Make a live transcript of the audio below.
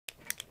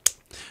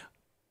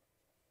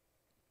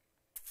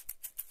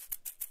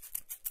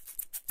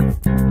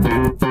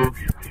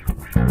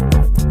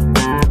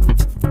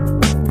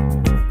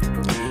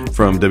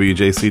From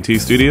WJCT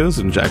Studios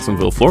in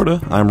Jacksonville, Florida,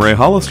 I'm Ray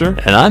Hollister.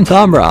 And I'm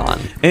Tom Brown.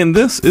 And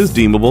this is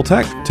Deemable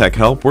Tech, tech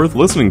help worth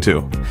listening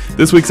to.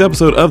 This week's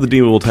episode of the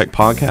Deemable Tech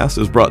podcast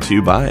is brought to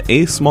you by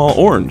A Small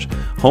Orange,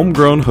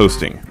 homegrown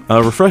hosting,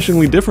 a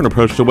refreshingly different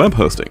approach to web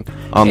hosting,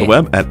 on the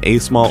web at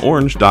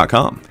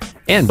asmallorange.com.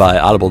 And by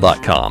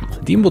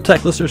audible.com. Deemable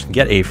Tech listeners can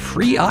get a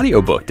free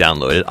audiobook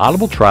download at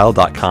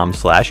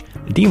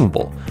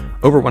audibletrial.com/deemable.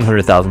 Over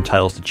 100,000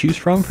 titles to choose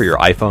from for your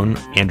iPhone,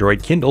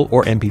 Android, Kindle,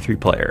 or MP3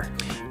 player.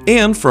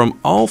 And from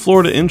All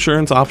Florida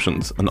Insurance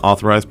Options, an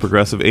authorized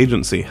progressive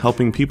agency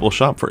helping people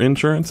shop for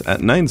insurance at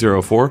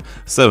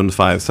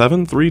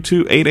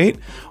 904-757-3288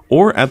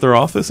 or at their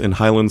office in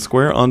Highland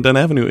Square on Dunn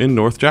Avenue in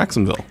North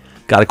Jacksonville.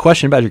 Got a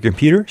question about your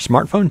computer,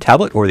 smartphone,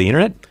 tablet, or the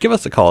internet? Give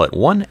us a call at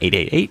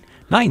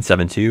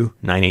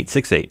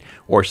 1-888-972-9868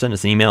 or send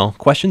us an email,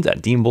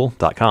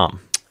 questions@deemable.com.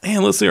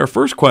 And let's see, our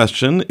first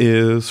question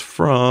is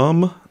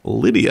from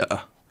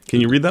Lydia.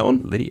 Can you read that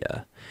one?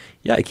 Lydia.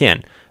 Yeah, I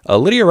can.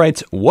 Lydia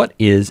writes, what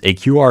is a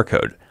QR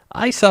code?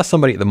 I saw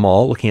somebody at the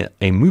mall looking at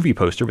a movie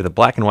poster with a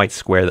black and white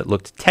square that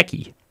looked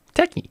techie.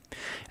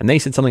 And they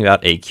said something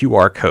about a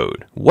QR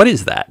code. What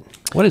is that?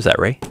 What is that,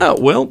 Ray? Oh,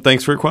 well,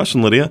 thanks for your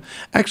question, Lydia.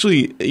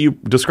 Actually, you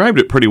described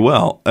it pretty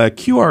well. A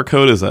QR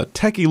code is a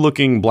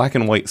techie-looking black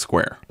and white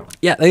square.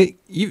 Yeah,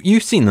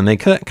 you've seen them. They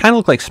kind of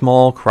look like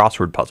small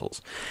crossword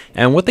puzzles.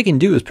 And what they can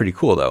do is pretty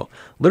cool, though.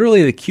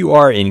 Literally, the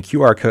QR in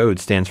QR code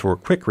stands for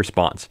quick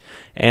response.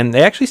 And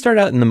they actually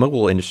started out in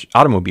the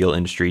automobile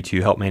industry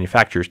to help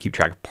manufacturers keep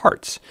track of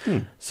parts.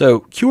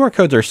 So QR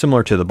codes are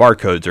similar to the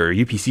barcodes or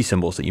UPC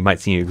symbols that you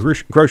might see in a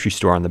grocery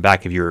store on the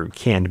back of your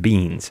canned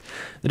beans.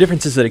 The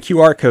difference is that a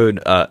QR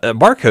code, a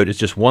barcode is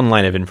just one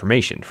line of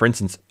information. For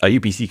instance, a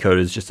UPC code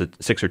is just a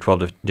 6 or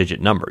 12-digit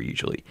number,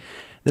 usually.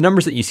 The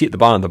numbers that you see at the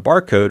bottom of the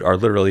barcode are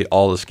literally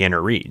all the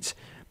scanner reads.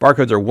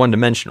 Barcodes are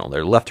one-dimensional,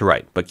 they're left to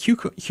right, but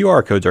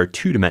QR codes are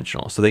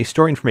two-dimensional, so they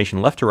store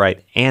information left to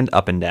right and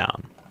up and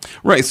down.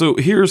 Right, so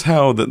here's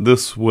how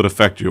this would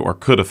affect you, or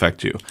could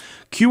affect you.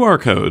 QR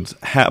codes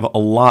have a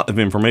lot of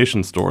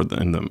information stored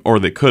in them, or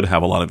they could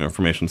have a lot of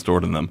information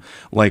stored in them,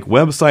 like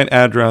website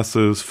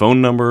addresses,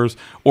 phone numbers,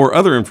 or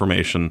other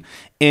information,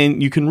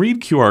 and you can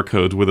read QR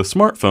codes with a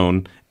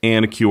smartphone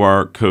and a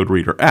QR code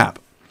reader app.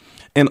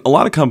 And a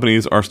lot of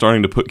companies are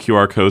starting to put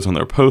QR codes on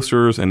their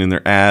posters and in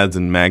their ads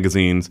and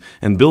magazines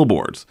and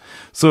billboards.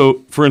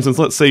 So, for instance,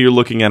 let's say you're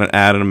looking at an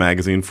ad in a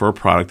magazine for a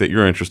product that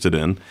you're interested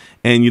in,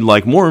 and you'd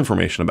like more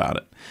information about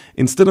it.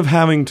 Instead of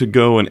having to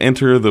go and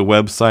enter the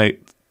website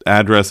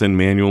address in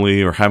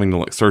manually or having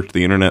to search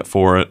the internet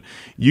for it,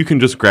 you can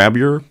just grab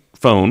your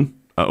phone,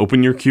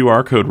 open your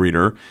QR code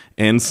reader,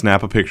 and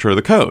snap a picture of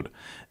the code.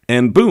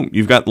 And boom,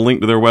 you've got the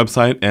link to their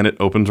website, and it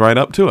opens right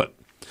up to it.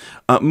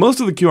 Most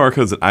of the QR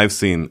codes that I've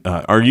seen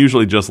are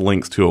usually just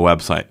links to a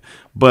website,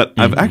 but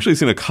I've actually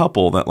seen a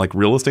couple that like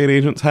real estate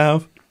agents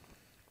have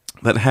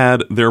that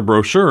had their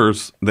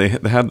brochures, they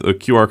had a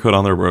QR code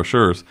on their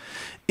brochures,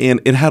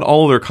 and it had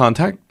all of their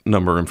contact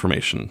number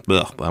information.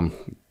 Ugh, I'm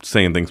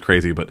saying things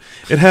crazy, but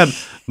it had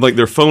like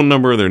their phone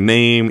number, their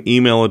name,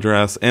 email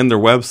address, and their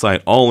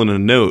website all in a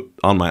note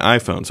on my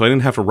iPhone, so I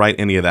didn't have to write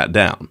any of that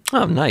down.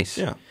 Oh, nice.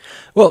 Yeah.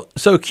 Well,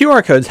 so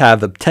QR codes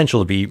have the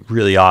potential to be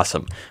really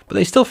awesome, but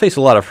they still face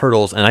a lot of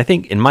hurdles, and I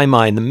think, in my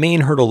mind, the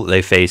main hurdle that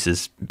they face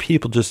is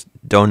people just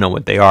don't know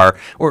what they are,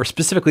 or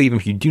specifically, even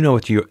if you do know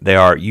what they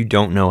are, you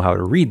don't know how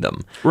to read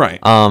them. Right.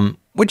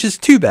 Which is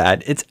too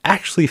bad. It's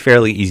actually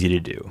fairly easy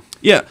to do.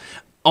 Yeah,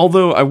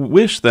 although I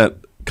wish that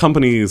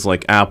companies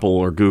like Apple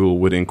or Google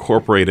would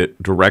incorporate it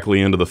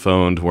directly into the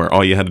phone to where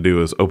all you had to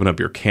do is open up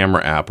your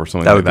camera app or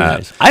something like that.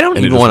 Nice. I don't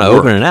even want to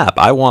open an app.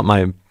 I want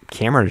my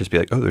camera to just be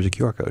like, oh, there's a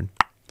QR code.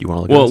 You want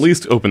to look well, at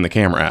least open the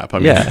camera app. I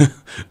mean, yeah.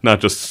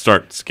 Not just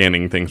start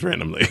scanning things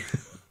randomly.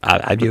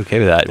 I'd be okay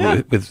with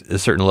that, with a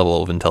certain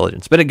level of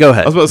intelligence. But go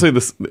ahead. I was about to say,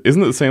 this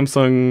isn't it the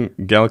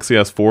Samsung Galaxy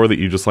S4 that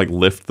you just like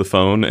lift the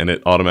phone and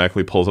it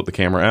automatically pulls up the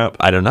camera app?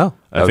 I don't know.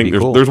 I think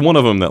there's one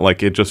of them that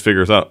like it just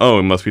figures out, oh,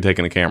 it must be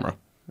taking a camera.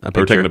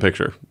 Or taking a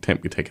picture.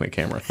 Taking a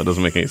camera. That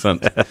doesn't make any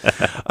sense.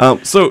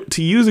 So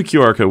to use a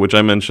QR code, which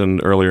I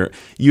mentioned earlier,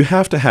 you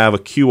have to have a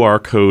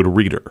QR code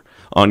reader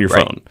on your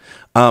phone.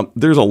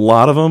 There's a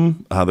lot of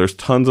them. There's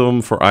tons of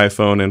them for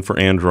iPhone and for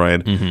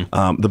Android.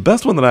 The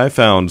best one that I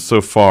found so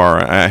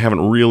far, I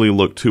haven't really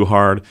looked too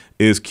hard,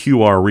 is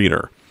QR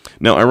Reader.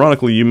 Now,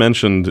 ironically, you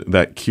mentioned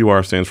that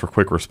QR stands for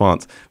quick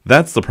response.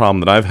 That's the problem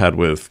that I've had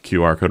with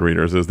QR code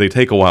readers is they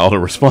take a while to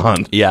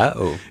respond. Yeah.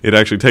 Oh. It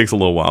actually takes a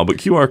little while. But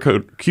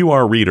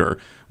QR Reader,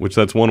 which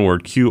that's one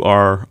word,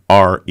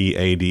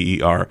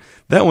 QRREADER,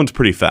 that one's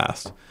pretty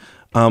fast.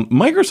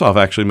 Microsoft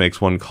actually makes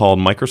one called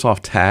Microsoft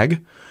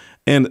Tag.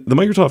 And the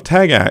Microsoft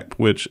Tag app,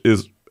 which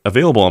is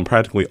available on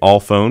practically all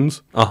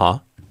phones,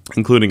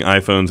 including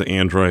iPhones,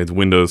 Androids,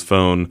 Windows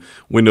Phone,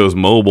 Windows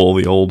Mobile,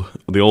 the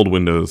old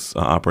Windows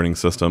operating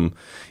system,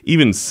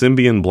 even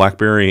Symbian,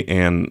 BlackBerry,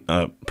 and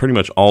pretty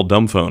much all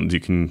dumb phones you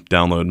can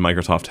download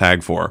Microsoft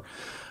Tag for.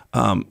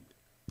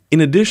 In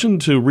addition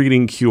to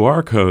reading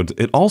QR codes,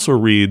 it also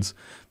reads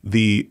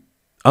the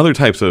other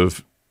types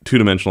of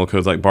two-dimensional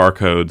codes like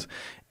barcodes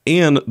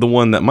and the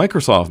one that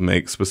Microsoft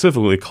makes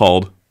specifically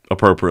called,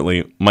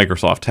 appropriately,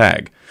 Microsoft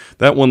Tag.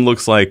 That one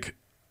looks like,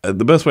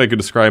 the best way I could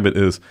describe it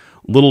is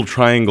little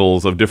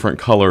triangles of different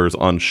colors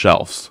on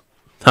shelves.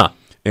 Huh.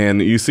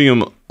 And you see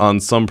them on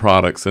some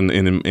products and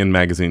in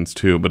magazines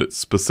too, but it's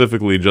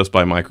specifically just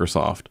by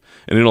Microsoft.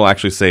 And it'll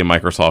actually say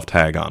Microsoft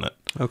Tag on it.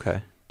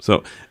 Okay.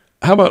 So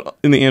how about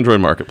in the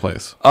Android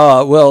marketplace?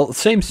 Well,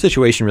 same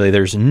situation really.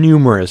 There's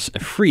numerous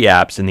free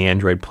apps in the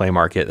Android Play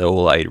Market that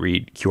will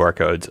read QR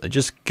codes.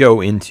 Just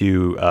go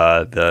into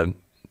the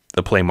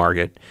Play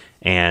Market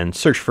and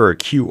search for a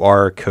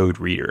QR code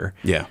reader.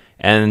 Yeah.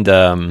 And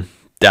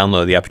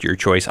download the app of your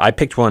choice. I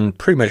picked one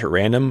pretty much at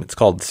random. It's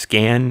called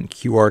Scan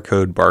QR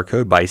Code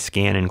Barcode by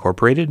Scan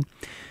Incorporated.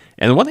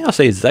 And the one thing I'll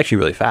say is it's actually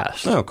really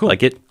fast. Oh, cool.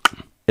 Like it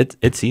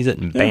sees it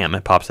and bam,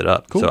 it pops it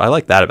up. Cool. So I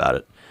like that about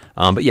it.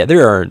 But yeah,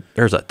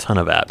 there's a ton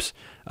of apps.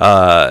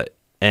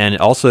 And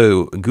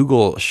also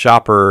Google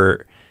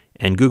Shopper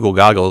and Google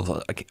Goggles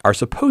are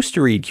supposed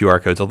to read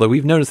QR codes, although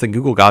we've noticed that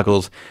Google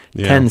Goggles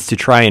tends to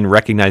try and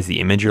recognize the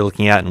image you're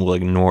looking at and will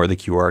ignore the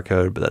QR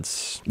code, but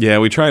that's... Yeah,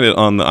 we tried it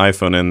on the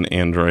iPhone and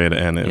Android,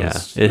 and it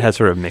has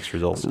sort of mixed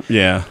results.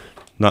 Yeah,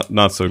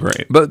 not so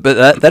great. But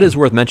that is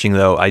worth mentioning,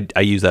 though. I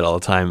use that all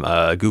the time,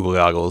 Google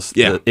Goggles.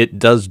 Yeah. It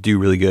does do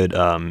really good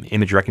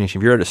image recognition.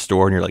 If you're at a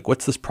store and you're like,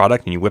 what's this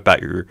product? And you whip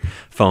out your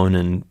phone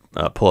and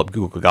pull up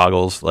Google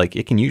Goggles, like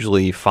it can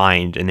usually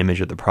find an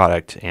image of the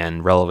product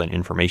and relevant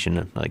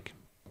information, like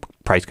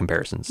price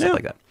comparisons, stuff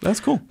like that. That's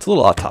cool. It's a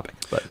little off topic,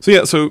 but So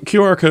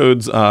QR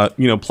codes,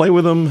 play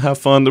with them, have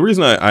fun. The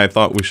reason I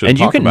thought we should and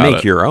talk you can about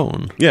make your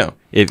own,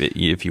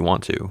 if you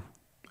want to.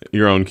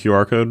 Your own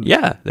QR code?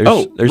 Yeah,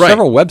 there's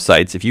several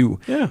websites. If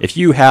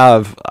you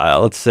have,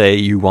 let's say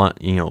you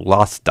want,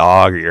 lost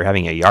dog, or you're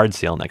having a yard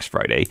sale next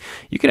Friday,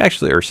 you could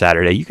actually, or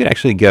Saturday, you could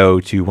actually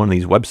go to one of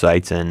these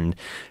websites and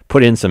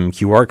put in some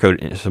QR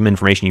code, some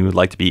information you would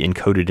like to be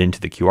encoded into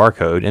the QR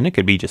code, and it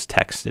could be just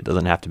text. It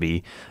doesn't have to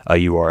be a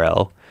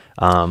URL.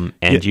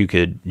 You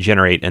could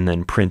generate and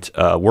then print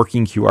a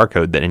working QR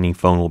code that any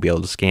phone will be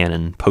able to scan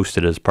and post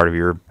it as part of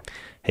your,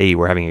 hey,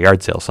 we're having a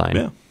yard sale sign.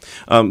 Yeah.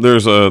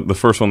 There's the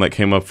first one that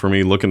came up for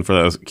me looking for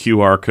those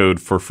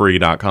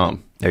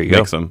QRcodeforfree.com. There you go.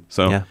 Makes them.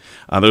 So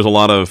there's a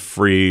lot of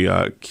free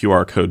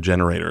QR code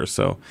generators.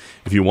 So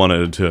if you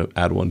wanted to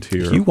add one to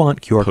your if you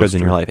want QR codes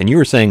in your life, and you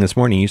were saying this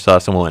morning you saw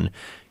someone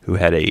who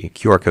had a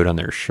QR code on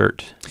their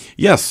shirt.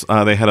 Yes,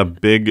 they had a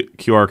big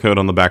QR code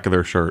on the back of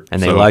their shirt.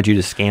 And they allowed you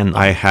to scan them.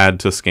 I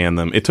had to scan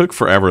them. It took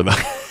forever, though.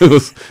 It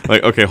was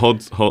like, okay,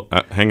 hold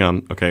hang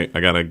on. Okay, I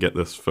got to get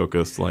this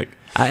focused.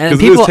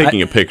 Because it is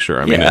taking a picture.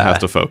 I mean, it has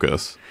to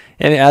focus.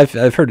 And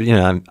I've heard,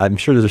 I'm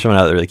sure there's someone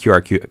out there with a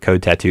QR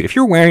code tattoo. If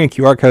you're wearing a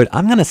QR code,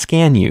 I'm going to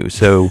scan you.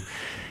 So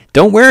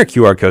don't wear a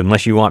QR code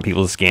unless you want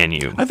people to scan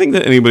you. I think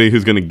that anybody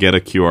who's going to get a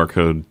QR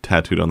code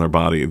tattooed on their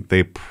body,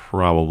 they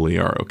probably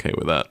are okay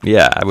with that.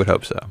 Yeah, I would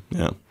hope so.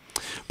 Yeah.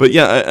 But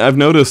yeah, I've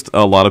noticed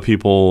a lot of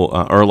people,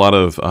 or a lot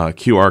of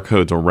QR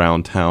codes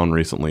around town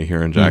recently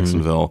here in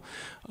Jacksonville.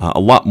 A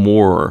lot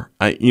more.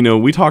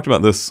 We talked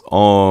about this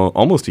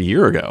almost a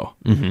year ago.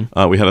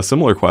 We had a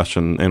similar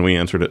question, and we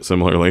answered it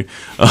similarly.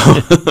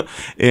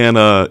 And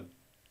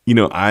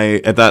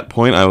at that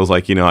point, I was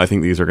like, I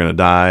think these are going to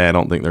die. I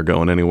don't think they're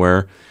going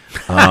anywhere.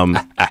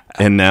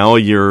 And now a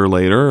year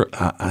later,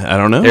 I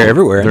don't know. They're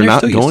everywhere. They're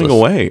not going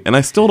away, and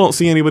I still don't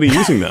see anybody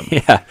using them.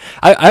 Yeah,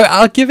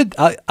 I'll give it.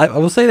 I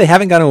will say they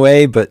haven't gone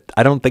away, but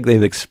I don't think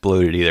they've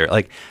exploded either.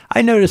 Like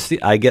I noticed,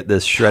 I get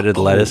this shredded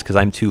lettuce because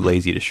I'm too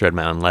lazy to shred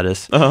my own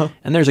lettuce,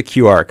 and there's a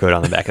QR code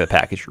on the back of the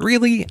package.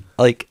 Really?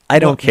 Like I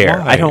don't care.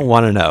 Why? I don't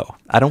want to know.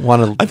 I don't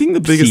want to. I think the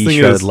biggest thing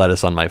shredded is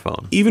lettuce on my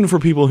phone. Even for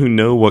people who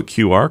know what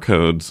QR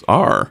codes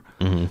are,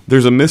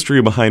 there's a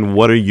mystery behind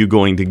what are you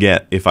going to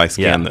get if I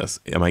scan this?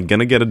 Am I going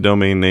to get a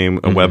domain name,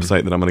 a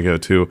website that I'm going to go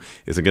to?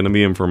 Is it going to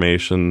be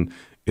information?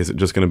 Is it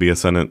just going to be a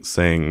sentence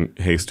saying,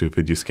 "Hey,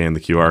 stupid, you scanned the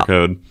QR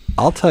code"?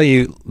 I'll tell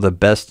you the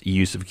best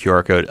use of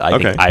QR code I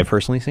think I've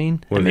personally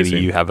seen. What and have you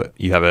maybe seen?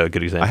 you have a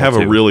good example. I have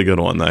too. a really good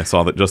one. I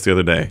saw that just the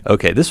other day.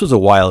 Okay, this was a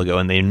while ago,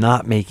 and they're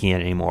not making it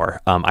anymore.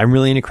 I'm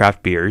really into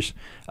craft beers,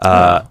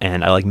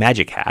 and I like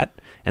Magic Hat,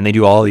 and they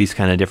do all these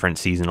kind of different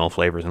seasonal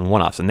flavors and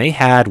one-offs. And they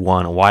had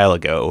one a while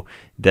ago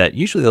that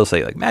usually they'll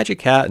say like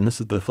Magic Hat, and this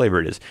is the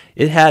flavor it is.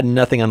 It had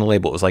nothing on the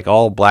label. It was like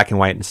all black and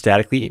white and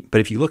statically, but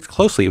if you looked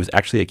closely, it was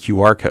actually a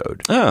QR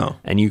code. Oh.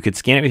 And you could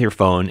scan it with your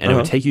phone, and it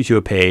would take you to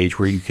a page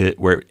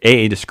where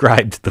A,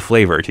 described the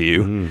flavor to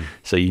you,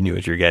 so you knew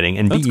what you're getting,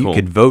 and That's B, you cool.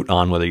 could vote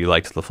on whether you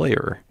liked the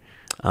flavor.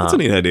 That's a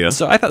neat idea.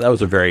 So I thought that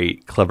was a very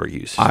clever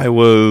use. I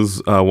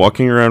was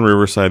walking around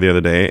Riverside the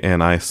other day,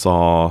 and I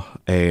saw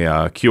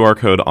a QR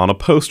code on a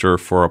poster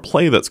for a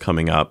play that's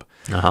coming up,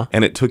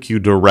 and it took you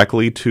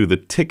directly to the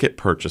ticket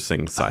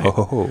purchasing site.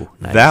 Oh,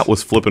 nice. That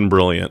was flipping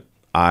brilliant.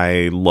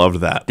 I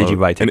loved that. Did you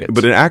buy tickets?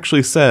 But it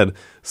actually said,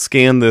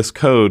 scan this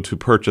code to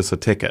purchase a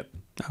ticket.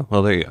 Oh,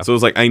 well, there you go. So it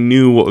was like I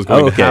knew what was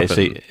going to happen.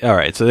 So, all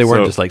right. So they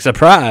weren't just like,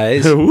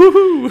 surprise.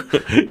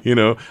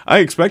 Woohoo! I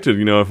expected,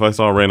 if I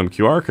saw a random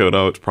QR code,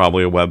 it's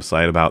probably a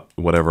website about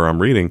whatever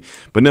I'm reading.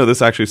 But no,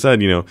 this actually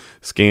said,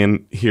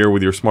 scan here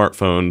with your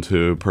smartphone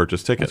to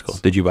purchase tickets. That's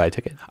cool. Did you buy a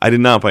ticket? I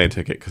did not buy a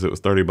ticket because it was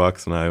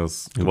 $30 and I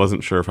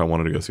wasn't sure if I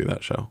wanted to go see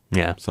that show.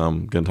 Yeah. So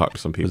I'm going to talk to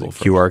some people.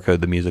 QR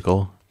Code the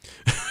musical?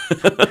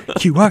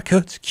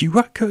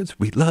 QR codes.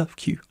 We love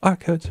QR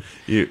codes.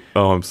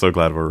 I'm so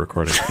glad we're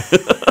recording.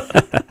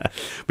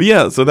 But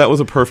yeah, so that was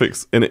a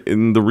perfect,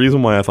 and the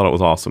reason why I thought it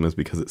was awesome is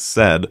because it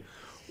said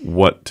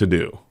what to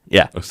do.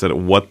 Yeah. It said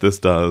what this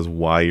does,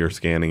 why you're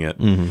scanning it.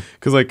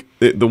 Because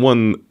the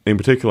one in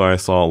particular I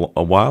saw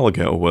a while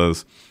ago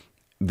was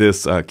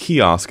this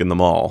kiosk in the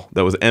mall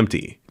that was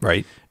empty.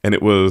 Right. And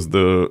it was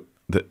the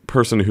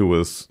person who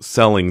was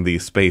selling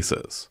these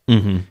spaces.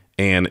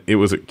 And it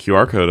was a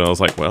QR code. And I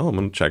was like, well, I'm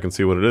going to check and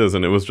see what it is.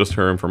 And it was just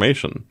her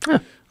information. Huh.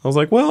 I was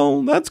like,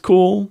 well, that's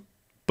cool.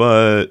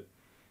 But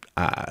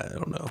I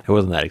don't know. It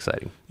wasn't that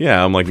exciting.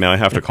 Yeah. I'm like, now I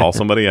have to call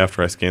somebody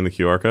after I scan the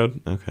QR code?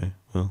 Okay.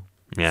 Well,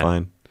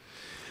 fine.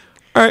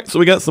 All right. So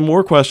we got some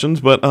more questions.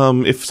 But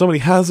if somebody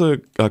has a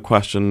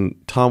question,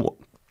 Tom,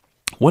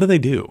 what do they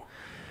do?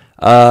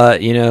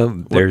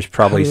 There's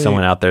probably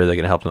someone out there that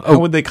can help them. How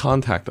would they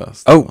contact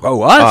us?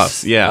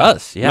 Us? Yeah.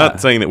 Us, yeah.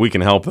 Not saying that we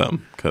can help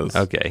them.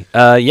 Okay.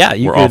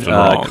 You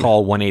could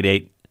call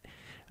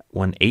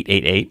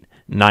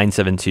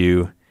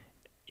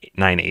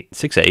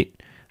 1-888-972-9868,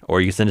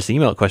 or you can send us an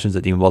email at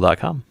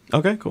questions@deemable.com.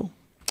 Okay, cool.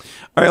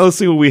 All right, let's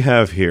see what we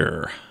have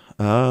here.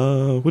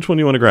 Which one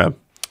do you want to grab?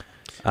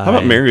 How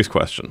about Mary's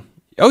question?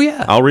 Oh,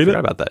 yeah. I'll read it.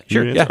 About that.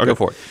 Sure. Yeah, okay. Go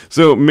for it.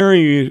 So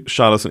Mary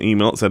shot us an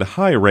email. It said,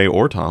 hi, Ray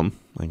or Tom.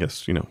 I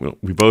guess,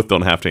 we both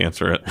don't have to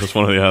answer it. Just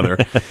one or the other.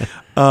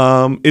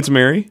 It's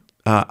Mary.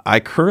 I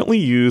currently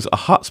use a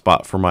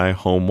hotspot for my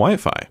home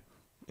Wi-Fi.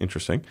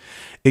 Interesting.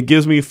 It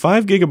gives me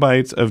 5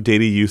 gigabytes of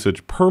data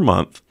usage per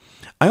month.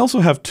 I also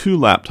have 2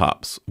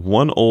 laptops,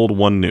 one old,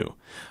 one new.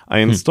 I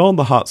installed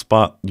the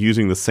hotspot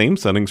using the same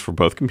settings for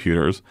both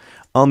computers.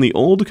 On the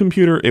old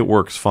computer, it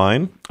works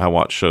fine. I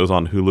watch shows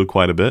on Hulu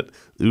quite a bit.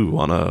 Ooh,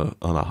 on a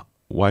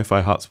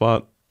Wi-Fi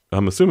hotspot.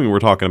 I'm assuming we're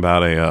talking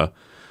about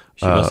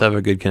she must have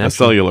a good connection. A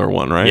cellular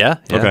one, right? Yeah.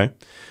 Okay.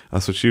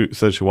 So she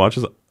said she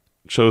watches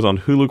shows on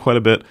Hulu quite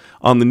a bit.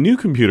 On the new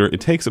computer,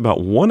 it takes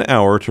about 1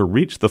 hour to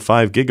reach the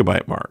 5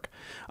 gigabyte mark.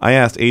 I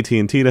asked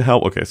AT&T to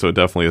help. Okay, so it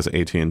definitely is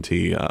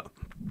AT&T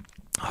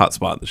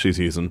hotspot that she's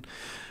using.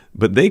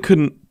 But they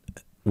couldn't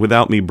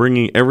without me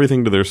bringing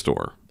everything to their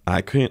store.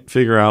 I can't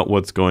figure out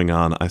what's going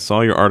on. I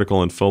saw your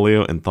article in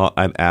Folio and thought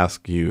I'd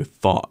ask you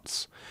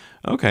thoughts.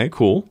 Okay,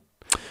 cool.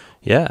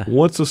 Yeah.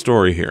 What's the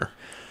story here?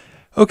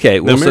 Okay.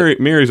 Well, now,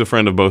 Mary's a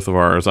friend of both of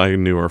ours. I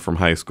knew her from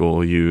high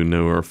school. You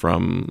knew her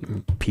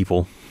from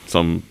people.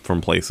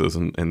 From places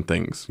and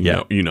things.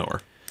 Yeah. You know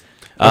her.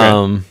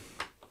 Okay.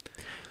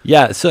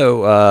 Yeah,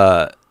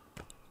 so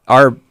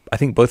I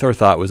think both our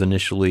thought was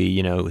initially,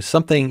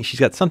 she's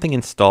got something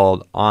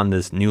installed on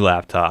this new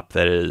laptop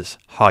that is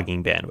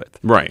hogging bandwidth.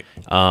 Right.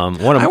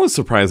 I was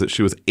surprised that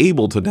she was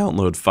able to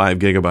download 5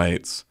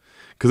 gigabytes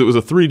because it was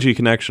a 3G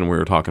connection we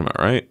were talking about,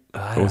 right?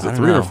 Or was it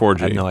 3 or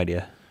 4G? I have no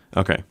idea.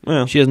 Okay.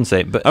 Well, she doesn't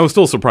say, but I was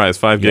still surprised.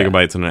 5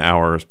 gigabytes in an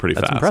hour is pretty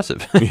fast. That's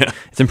impressive. Yeah.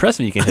 It's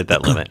impressive you can hit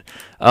that limit.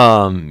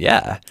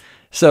 Yeah.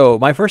 So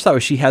my first thought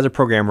was she has a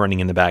program running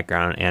in the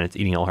background and it's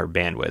eating all her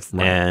bandwidth.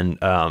 Right.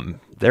 And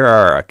there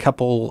are a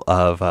couple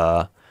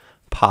of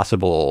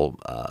possible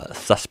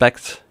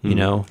suspects,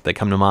 that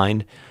come to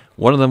mind.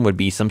 One of them would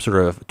be some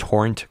sort of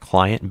torrent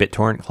client,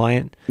 BitTorrent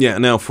client. Yeah.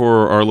 Now,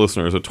 for our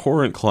listeners, a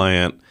torrent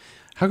client,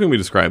 how can we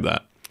describe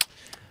that?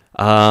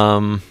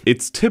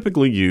 It's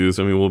typically used,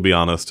 we'll be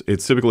honest,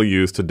 it's typically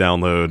used to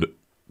download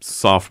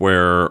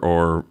software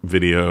or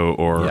video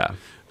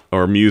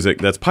or music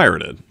that's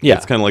pirated. Yeah.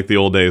 It's kind of like the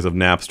old days of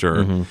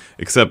Napster,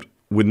 except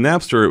with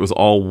Napster, it was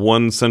all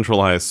one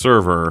centralized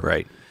server.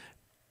 Right.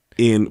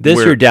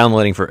 You're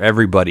downloading for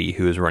everybody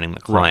who is running the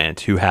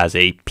client who has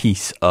a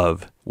piece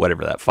of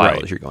whatever that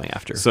file is you're going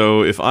after.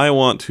 So if I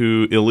want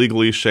to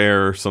illegally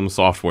share some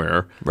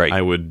software,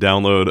 I would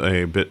download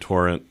a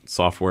BitTorrent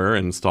software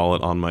and install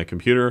it on my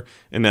computer,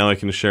 and now I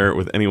can share it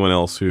with anyone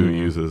else who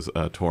uses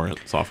torrent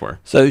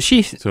software. So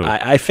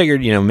I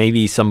figured,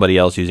 maybe somebody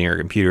else using her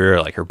computer,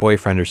 like her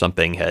boyfriend or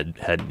something,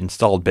 had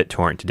installed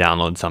BitTorrent to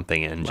download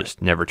something and just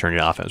never turned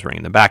it off and it was running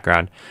in the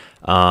background.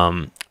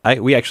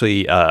 We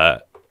actually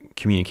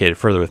communicated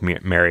further with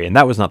Mary, and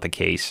that was not the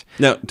case.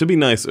 Now, to be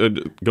nice,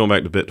 going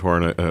back to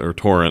BitTorrent or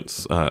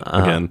torrents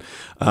again,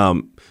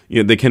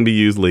 they can be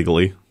used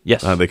legally.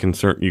 Yes,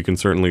 you can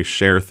certainly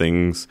share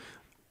things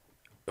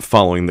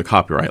following the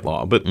copyright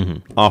law, but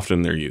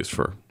often they're used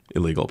for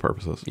illegal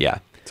purposes. Yeah.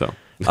 So,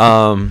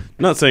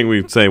 not saying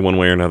we say one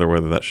way or another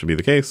whether that should be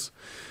the case.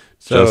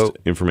 Just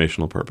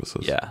informational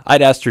purposes. Yeah,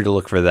 I'd asked her to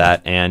look for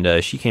that,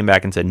 and she came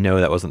back and said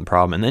no, that wasn't the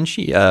problem. And then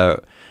she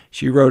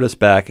wrote us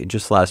back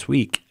just last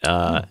week.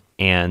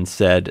 and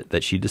said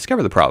that she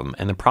discovered the problem.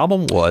 And the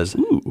problem was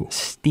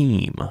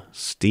Steam.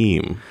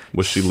 Steam.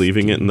 Was she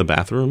leaving it in the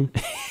bathroom?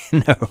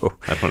 No.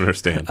 I don't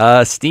understand.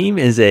 Steam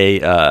is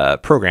a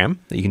program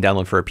that you can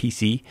download for a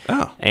PC.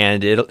 Oh.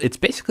 And it's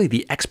basically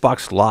the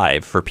Xbox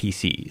Live for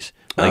PCs.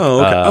 Like,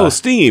 okay.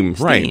 Steam.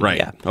 Right.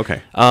 Yeah.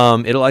 Okay.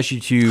 It allows you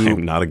to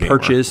I'm not a gamer.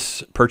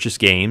 purchase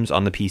games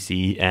on the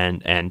PC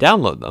and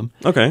download them.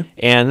 Okay.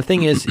 And the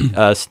thing is,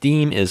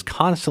 Steam is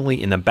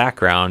constantly in the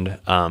background,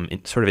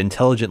 sort of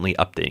intelligently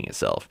updating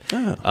itself.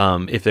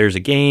 Oh. If there's a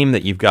game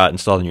that you've got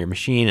installed on your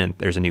machine and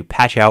there's a new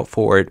patch out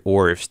for it,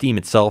 or if Steam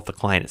itself, the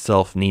client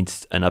itself,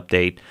 needs an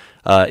update,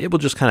 it will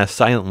just kind of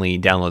silently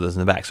download those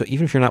in the back. So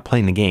even if you're not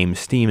playing the game,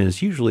 Steam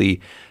is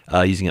usually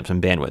using up some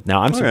bandwidth.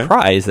 Now, I'm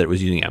surprised that it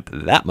was using up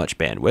that much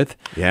bandwidth.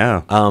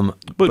 Yeah.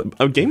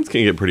 But games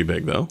can get pretty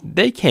big, though.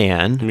 They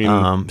can. I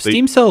mean,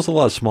 Steam sells a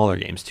lot of smaller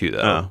games, too,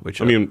 though.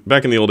 I mean,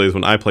 back in the old days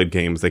when I played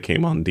games, they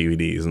came on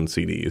DVDs and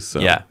CDs. So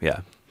yeah.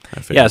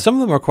 Yeah, some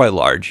of them are quite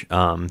large,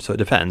 so it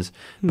depends.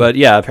 But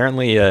yeah,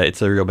 apparently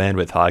it's a real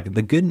bandwidth hog.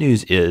 The good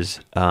news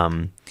is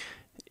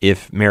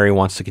if Mary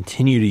wants to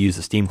continue to use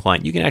the Steam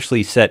client, you can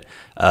actually set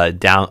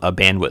down a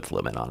bandwidth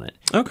limit on it.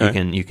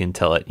 Okay. You can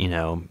tell it,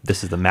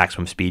 this is the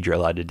maximum speed you're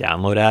allowed to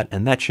download at,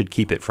 and that should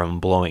keep it from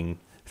blowing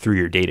through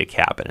your data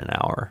cap in an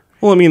hour.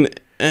 Well, I mean,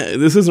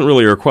 this isn't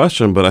really your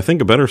question, but I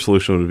think a better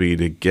solution would be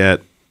to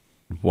get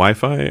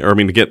Wi-Fi, or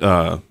to get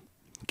a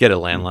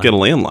landline. Get a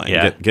landline.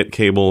 Yeah. Get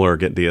cable or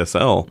get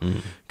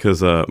DSL.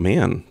 Because,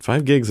 man,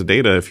 5 gigs of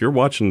data, if you're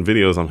watching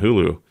videos on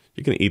Hulu,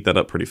 you can eat that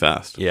up pretty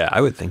fast. Yeah,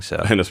 I would think so.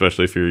 And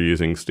especially if you're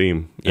using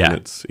Steam and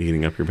it's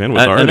eating up your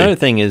bandwidth already. Another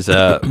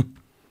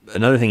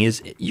thing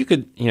is you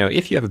could,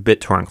 if you have a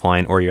BitTorrent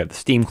client or you have the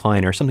Steam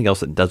client or something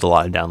else that does a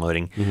lot of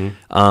downloading,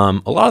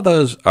 a lot of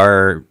those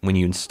are, when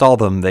you install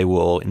them, they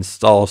will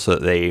install so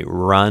that they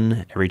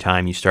run every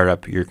time you start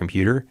up your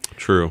computer.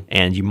 True.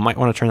 And you might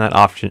want to turn that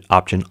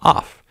option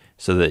off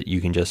so that you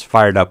can just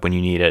fire it up when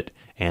you need it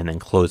and then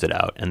close it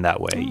out. And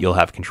that way you'll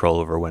have control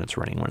over when it's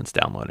running, when it's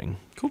downloading.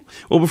 Cool.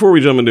 Well, before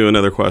we jump into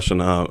another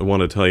question, I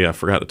want to tell you, I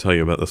forgot to tell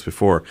you about this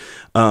before.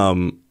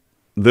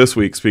 This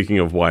week, speaking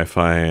of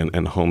Wi-Fi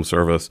and home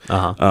service,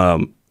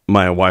 my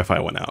Wi-Fi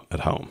went out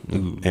at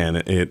home. And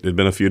it had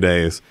been a few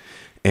days.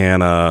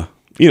 And,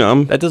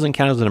 that doesn't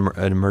count as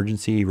an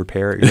emergency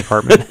repair at your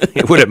apartment?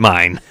 It would at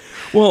mine.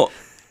 Well,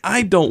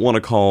 I don't want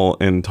to call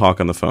and talk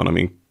on the phone. I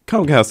mean,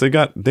 Comcast,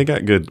 they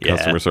got good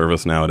customer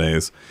service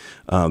nowadays.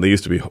 They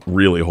used to be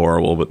really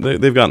horrible, but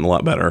they've gotten a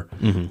lot better.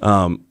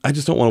 I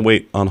just don't want to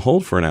wait on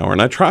hold for an hour.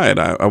 And I tried.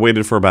 I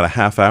waited for about a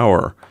half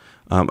hour.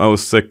 I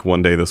was sick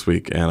one day this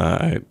week, and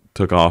I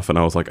took off, and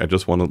I was like, I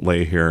just want to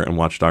lay here and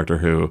watch Doctor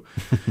Who.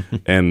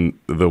 And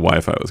the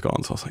Wi-Fi was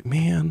gone. So I was like,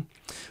 man.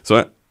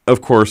 So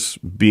of course,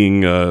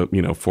 being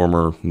a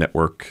former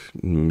network,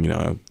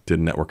 I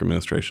did network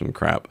administration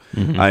crap.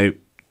 I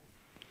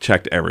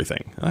checked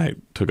everything. I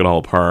took it all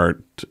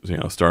apart,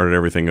 started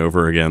everything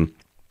over again,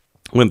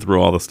 went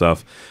through all the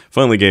stuff,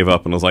 finally gave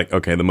up and was like,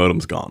 okay, the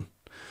modem's gone.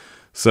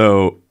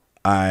 So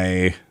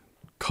I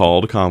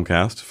called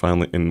Comcast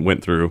finally and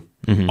went through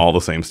all the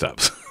same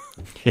steps.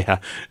 Yeah.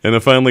 And I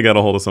finally got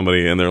a hold of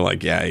somebody and they're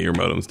like, yeah, your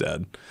modem's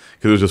dead.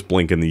 Because it was just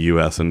blinking the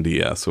US and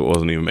DS, so it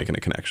wasn't even making a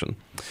connection.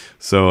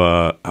 So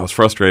I was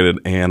frustrated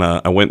and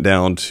I went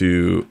down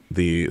to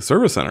the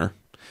service center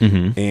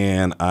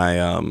and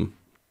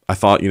I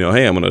thought,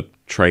 hey, I'm going to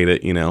trade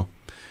it,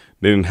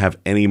 They didn't have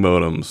any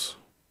modems.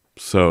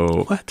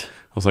 So what?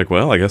 I was like,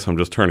 well, I guess I'm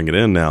just turning it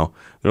in now.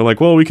 They're like,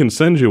 well, we can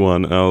send you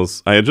one.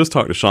 I had just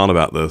talked to Sean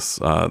about this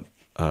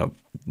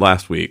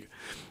last week.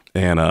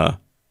 And I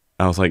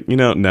was like,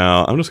 no,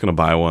 I'm just going to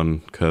buy one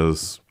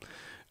because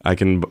I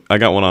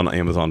got one on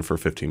Amazon for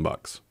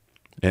 $15.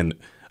 And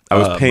I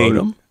was paying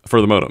modem? For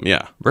the modem.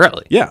 Yeah.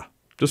 Really? Yeah.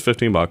 Just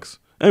 $15.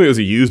 I mean, it was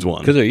a used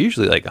one. Because they're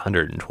usually like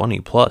 120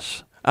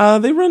 plus.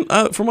 They run,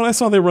 from what I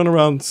saw, they run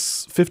around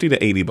 $50 to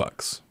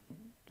 $80.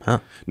 Huh.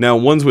 Now,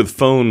 ones with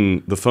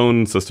the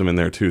phone system in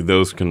there too,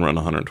 those can run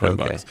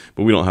 $120,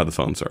 but we don't have the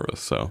phone service.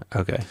 So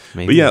okay,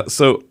 maybe. But yeah,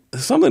 so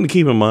something to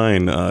keep in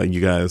mind,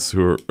 you guys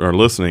who are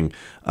listening,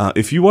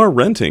 if you are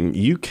renting,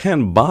 you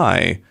can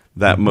buy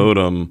that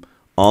modem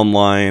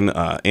online,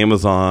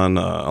 Amazon,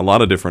 a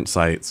lot of different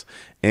sites.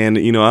 And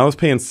I was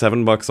paying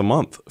 $7 a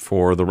month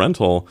for the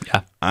rental.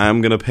 Yeah,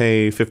 I'm gonna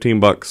pay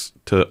 $15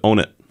 to own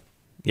it.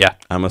 Yeah,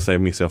 I'm gonna save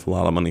myself a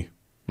lot of money.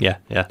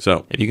 Yeah.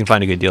 So if you can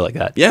find a good deal like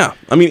that, yeah.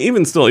 I mean,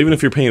 even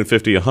if you're paying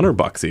 $50,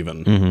 $100,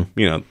 even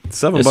 $7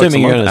 assuming a you're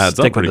month going to adds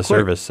up stick with pretty the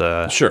quick.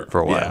 service, Sure,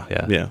 for a while.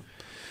 Yeah.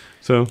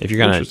 So if you're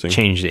going to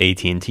change to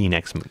AT&T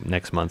next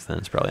month, then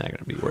it's probably not going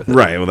to be worth it.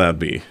 Right.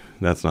 Well,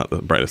 that's not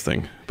the brightest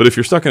thing. But if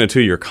you're stuck in a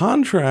 2-year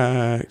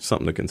contract,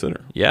 something to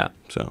consider. Yeah.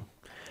 So.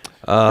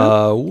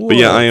 But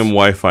yeah, I am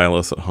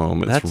Wi-Fi-less at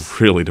home.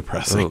 It's really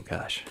depressing. Oh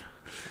gosh.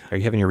 Are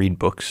you having to read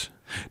books?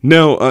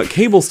 No,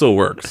 cable still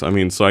works. I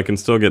mean, so I can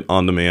still get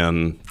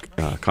on-demand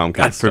Comcast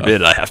God stuff.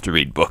 forbid I have to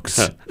read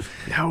books.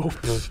 No,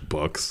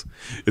 books.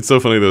 It's so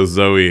funny though.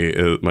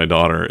 Zoe, my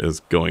daughter, is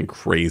going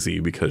crazy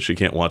because she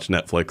can't watch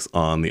Netflix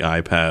on the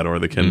iPad or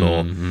the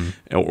Kindle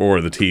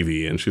or the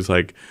TV, and she's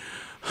like,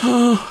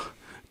 "Oh,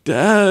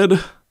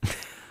 Dad,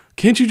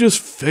 can't you just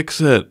fix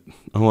it?"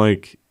 I'm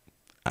like,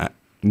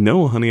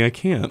 "No, honey, I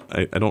can't.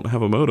 I don't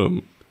have a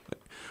modem.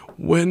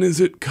 When is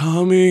it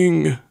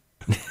coming?"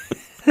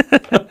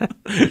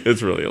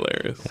 It's really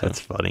hilarious.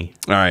 That's funny.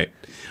 All right.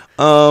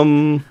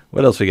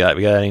 What else we got?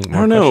 We got any more I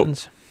don't know.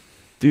 questions?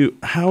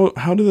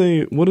 What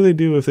do they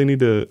do if they need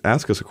to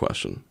ask us a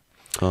question?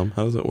 How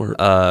does that work?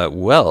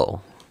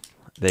 Well,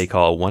 they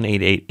call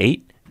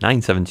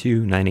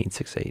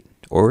 1-888-972-9868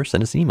 or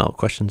send us an email,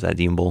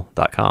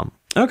 questions@deemable.com.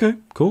 Okay,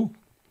 cool.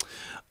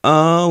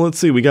 Let's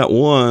see. We got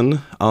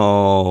one.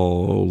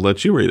 I'll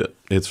let you read it.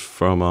 It's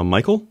from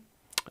Michael.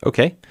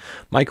 Okay.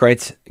 Mike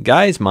writes,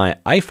 guys, my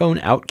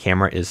iPhone out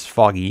camera is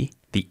foggy.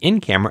 The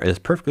in camera is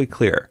perfectly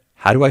clear.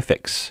 How do I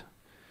fix?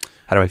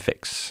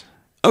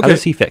 Okay. How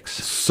does he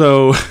fix?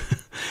 So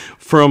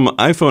from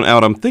iPhone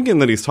out, I'm thinking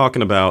that he's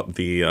talking about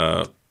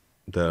the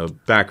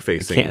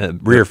back-facing.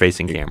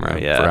 Rear-facing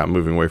camera, yeah. Forgot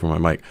moving away from my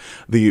mic.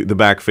 The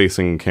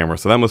back-facing camera.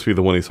 So that must be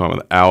the one he's talking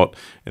about out.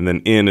 And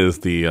then in is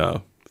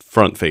the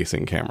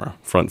front-facing camera.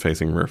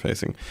 Front-facing,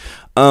 rear-facing.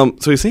 So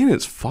he's saying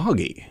it's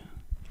foggy.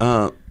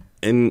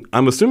 And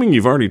I'm assuming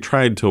you've already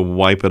tried to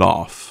wipe it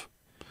off.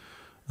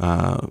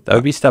 That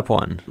would be step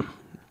one.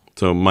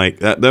 So, Mike,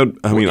 I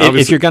mean,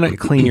 if you're gonna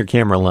clean your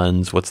camera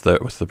lens, what's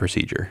the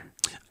procedure?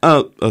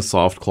 A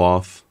soft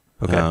cloth.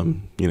 Okay.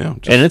 And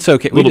it's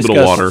okay. A little bit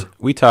of water.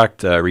 We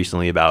talked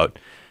recently about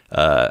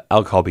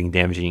alcohol being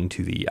damaging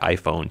to the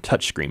iPhone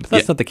touchscreen, but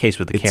that's not the case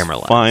with the camera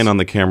lens. It's fine on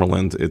the camera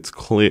lens. It's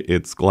clear.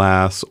 It's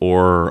glass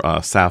or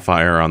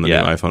sapphire on the new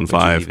iPhone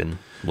 5. Even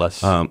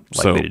less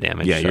likely to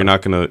damage. Yeah, you're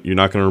not gonna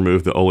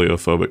remove the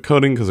oleophobic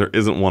coating because there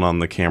isn't one on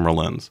the camera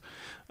lens.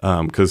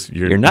 Because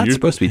you're not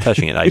supposed to be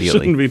touching it. Ideally, you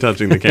shouldn't be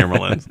touching the camera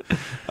lens.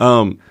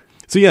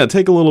 So yeah,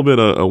 take a little bit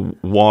of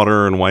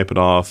water and wipe it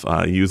off.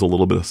 Use a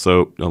little bit of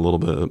soap, a little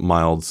bit of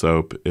mild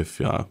soap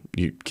if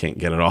you can't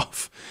get it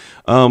off.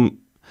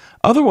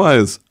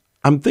 Otherwise,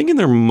 I'm thinking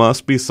there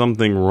must be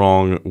something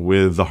wrong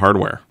with the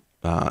hardware.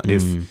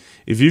 If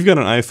you've got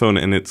an iPhone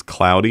and it's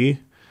cloudy,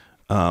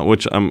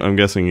 which I'm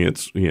guessing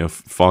it's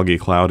foggy,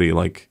 cloudy,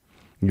 like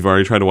you've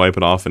already tried to wipe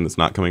it off and it's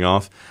not coming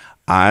off,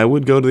 I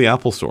would go to the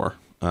Apple Store.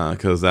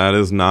 Because that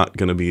is not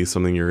going to be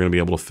something you're going to be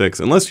able to fix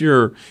unless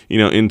you're,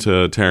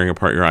 into tearing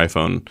apart your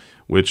iPhone,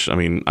 which, I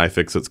mean,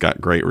 iFixit's got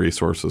great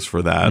resources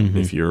for that.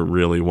 If you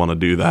really want to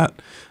do that,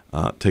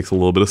 it takes a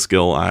little bit of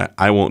skill.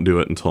 I won't do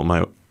it until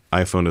my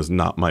iPhone is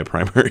not my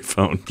primary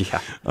phone.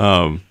 Yeah.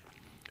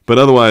 But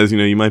otherwise,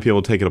 you might be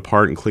able to take it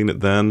apart and clean it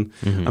then.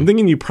 I'm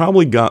thinking you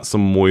probably got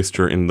some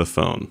moisture in the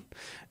phone.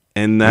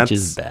 And which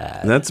is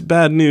bad. That's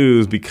bad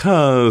news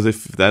because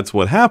if that's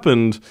what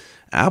happened,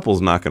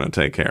 Apple's not going to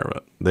take care of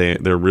it.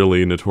 They're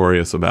really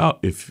notorious about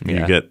if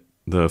you get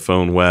the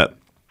phone wet,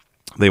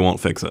 they won't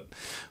fix it.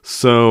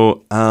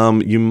 So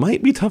you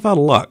might be tough out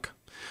of luck.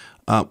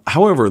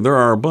 However, there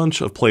are a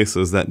bunch of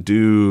places that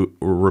do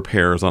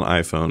repairs on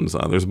iPhones.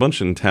 There's a bunch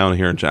in town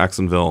here in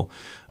Jacksonville,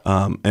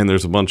 and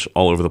there's a bunch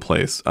all over the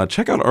place.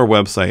 Check out our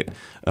website,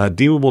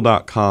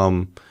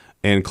 Deemable.com,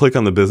 and click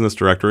on the business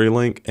directory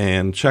link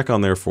and check on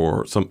there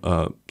for some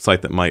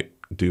site that might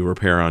do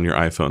repair on your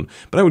iPhone.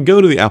 But I would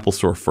go to the Apple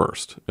Store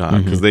first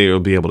because they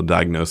will be able to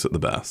diagnose it the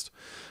best.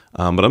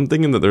 But I'm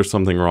thinking that there's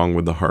something wrong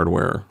with the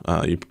hardware.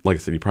 Like I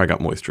said, you probably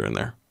got moisture in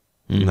there.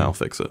 And that'll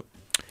fix it.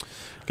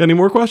 Got any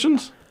more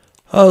questions?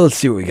 Oh, let's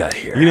see what we got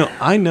here.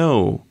 I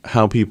know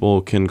how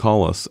people can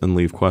call us and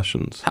leave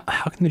questions.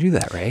 How can they do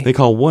that, Ray? They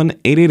call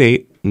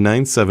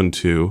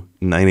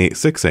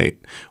 1-888-972-9868.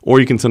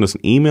 Or you can send us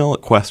an email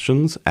at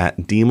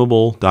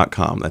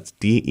questions@deemable.com. That's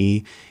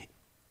DEEMABLE.com.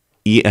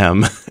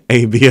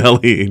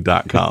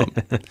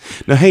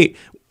 Now, hey,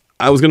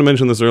 I was going to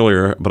mention this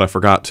earlier, but I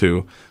forgot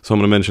to, so I'm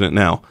going to mention it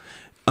now.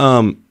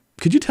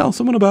 Could you tell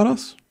someone about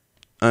us?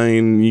 I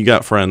mean, you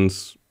got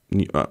friends,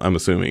 I'm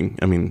assuming.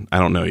 I mean, I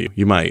don't know you.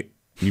 You might.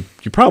 You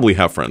probably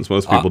have friends.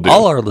 Most people do.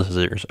 All our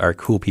listeners are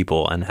cool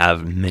people and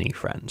have many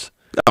friends.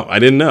 Oh, I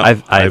didn't know.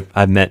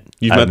 I've met.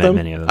 You've met them?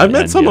 Many of them. I've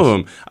met some of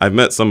them. I've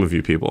met some of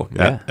you people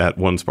at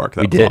One Spark.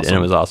 We did, awesome. And it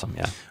was awesome.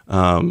 Yeah.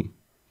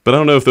 But I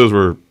don't know if those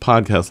were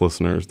podcast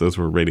listeners. Those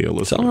were radio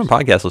listeners. Some were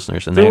podcast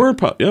listeners, and they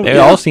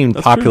all seemed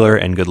popular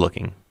and good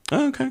looking.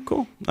 Oh, okay,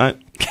 cool.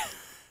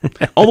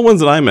 All the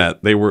ones that I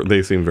met,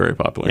 they seemed very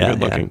popular and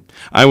good looking. Yeah.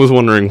 I was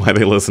wondering why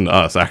they listened to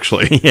us,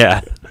 actually. Yeah.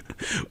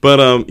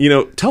 But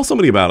tell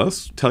somebody about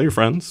us. Tell your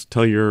friends.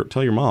 Tell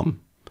your mom.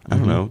 I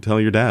don't know. Tell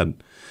your dad.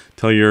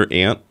 Tell your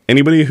aunt.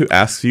 Anybody who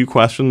asks you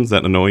questions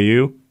that annoy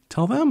you,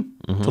 tell them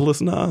to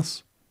listen to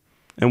us,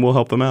 and we'll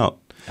help them out.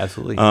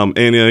 Absolutely.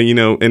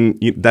 And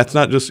that's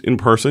not just in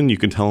person. You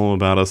can tell them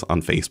about us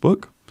on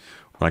Facebook,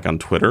 or like on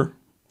Twitter.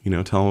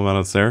 Tell them about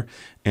us there,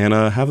 and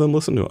have them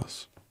listen to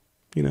us.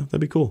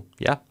 That'd be cool.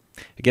 Yeah.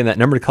 Again, that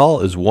number to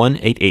call is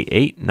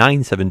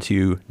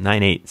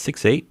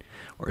 1-888-972-9868,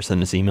 or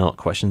send us an email at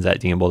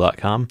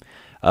questions@deemable.com.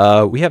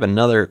 We have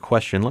another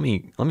question. Let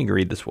me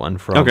read this one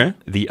from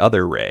The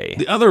Other Ray.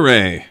 The Other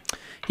Ray.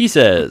 He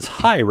says,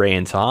 "Hi, Ray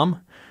and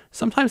Tom.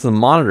 Sometimes the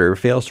monitor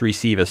fails to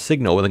receive a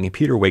signal when the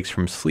computer wakes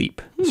from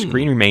sleep. The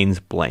screen remains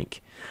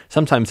blank.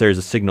 Sometimes there's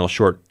a single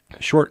short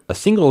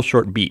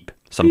beep.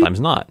 Sometimes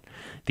not.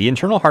 The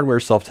internal hardware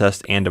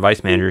self-test and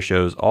device manager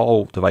shows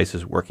all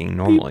devices working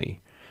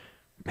normally."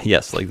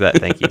 Yes, like that.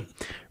 Thank you.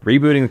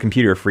 "Rebooting the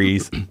computer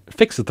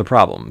fixes the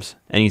problems."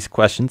 Any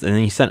questions? And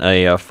then he sent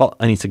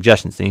any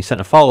suggestions. And he sent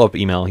a follow-up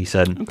email. He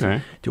said,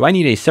 "Do I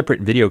need a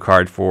separate video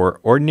card for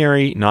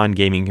ordinary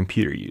non-gaming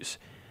computer use?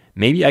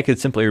 Maybe I could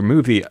simply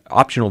remove the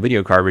optional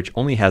video card, which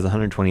only has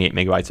 128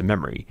 megabytes of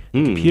memory.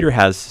 The computer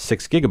has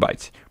 6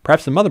 gigabytes.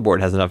 Perhaps the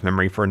motherboard has enough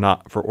memory for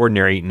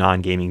ordinary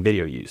non-gaming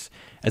video use.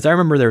 As I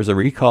remember, there was a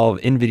recall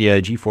of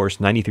NVIDIA GeForce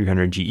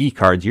 9300 GE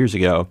cards years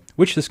ago,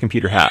 which this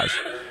computer has.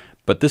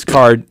 But this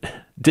card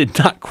did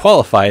not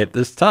qualify at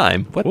this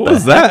time." What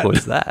was that?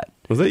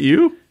 Was that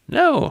you?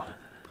 No.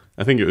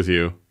 I think it was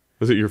you.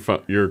 Was it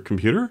your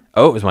computer?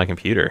 Oh, it was my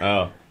computer.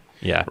 Oh.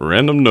 Yeah.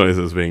 Random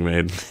noises being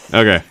made.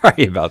 Okay.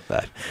 Sorry about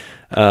that.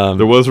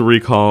 There was a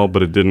recall,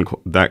 but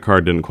that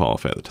card didn't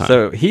qualify at the time.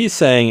 So he's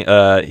saying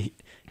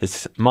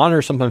his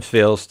monitor sometimes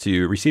fails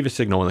to receive a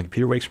signal when the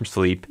computer wakes from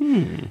sleep.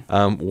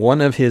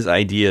 One of his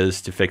ideas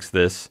to fix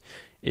this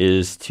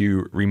is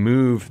to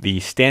remove the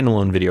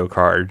standalone video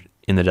card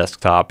in the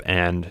desktop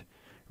and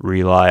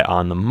rely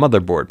on the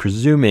motherboard,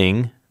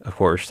 presuming, of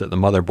course, that the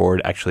motherboard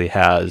actually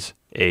has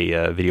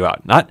a video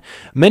out. Not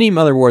many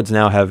motherboards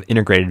now have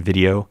integrated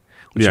video,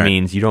 which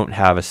means you don't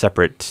have a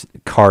separate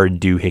card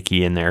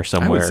doohickey in there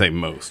somewhere. I would say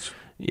most.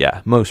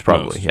 Yeah, most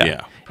probably. Most,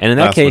 yeah. And in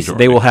that case,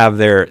 majority. they will have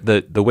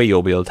the way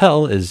you'll be able to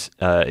tell is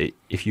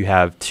if you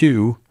have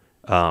two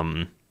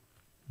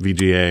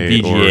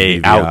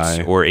VGA outs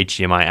or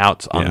HDMI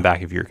outs on the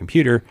back of your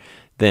computer,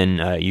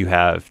 then you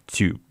have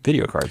two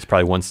video cards,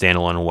 probably one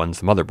standalone and one's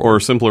the motherboard. Or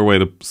a simpler way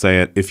to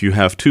say it, if you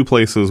have two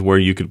places where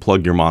you could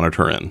plug your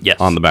monitor in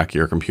on the back of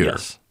your computer.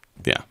 Yes.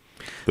 Yeah.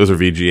 Those are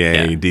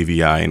VGA,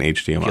 DVI, and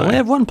HDMI. If you only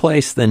have one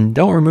place, then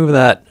don't remove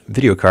that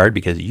video card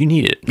because you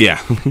need it. Yeah.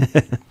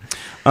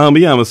 But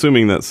yeah, I'm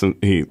assuming that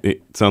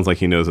it sounds like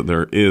he knows that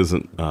there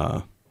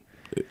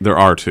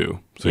are two,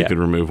 so he could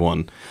remove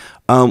one.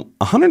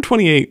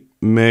 128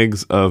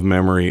 megs of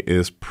memory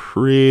is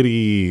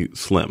pretty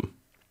slim,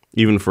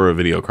 even for a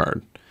video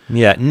card.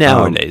 Yeah,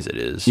 nowadays it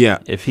is. Yeah.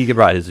 If he could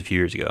buy his a few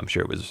years ago, I'm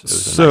sure it was a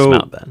nice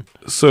amount then.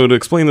 So to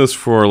explain this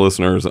for our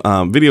listeners,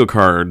 video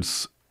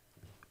cards...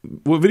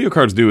 What video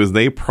cards do is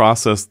they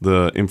process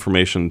the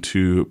information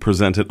to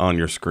present it on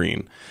your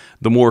screen.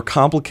 The more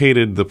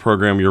complicated the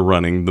program you're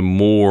running, the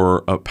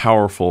more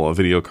powerful a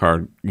video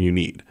card you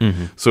need.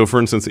 So, for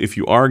instance, if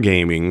you are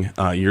gaming,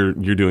 you're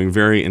doing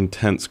very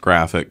intense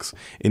graphics,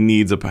 it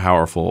needs a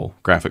powerful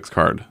graphics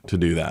card to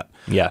do that.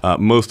 Yeah.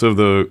 Most of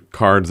the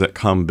cards that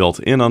come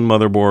built in on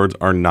motherboards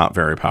are not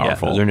very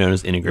powerful. Yeah, those are known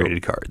as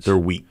integrated cards. They're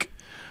weak.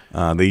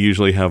 They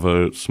usually have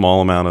a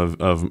small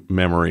amount of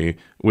memory,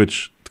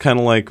 which kind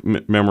of like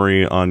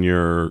memory on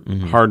your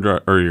hard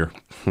drive or your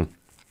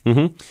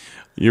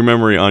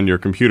memory on your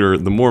computer.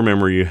 The more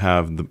memory you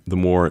have, the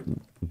more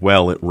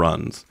well it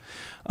runs.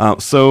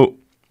 So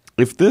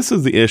if this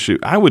is the issue,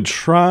 I would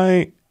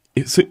try,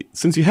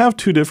 since you have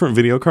two different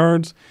video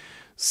cards,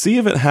 see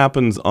if it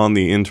happens on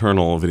the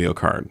internal video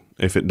card,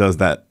 if it does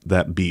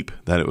that beep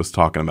that it was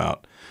talking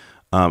about.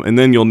 And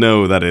then you'll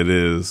know that it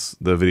is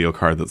the video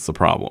card that's the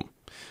problem.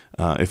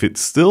 If it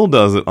still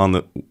does it on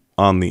the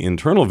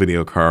internal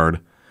video card,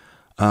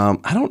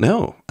 I don't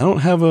know. I don't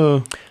have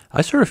a...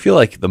 I sort of feel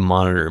like the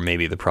monitor may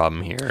be the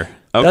problem here.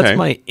 Okay. That's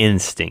my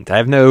instinct. I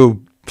have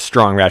no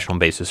strong rational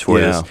basis for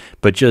this,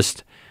 but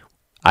just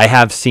I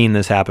have seen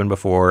this happen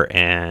before,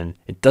 and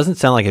it doesn't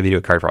sound like a video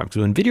card problem.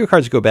 Because when video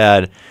cards go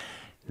bad,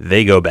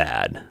 they go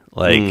bad.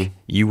 Like,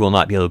 you will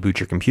not be able to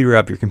boot your computer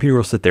up. Your computer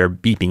will sit there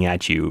beeping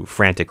at you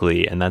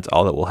frantically, and that's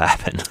all that will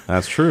happen.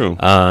 That's true.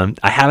 I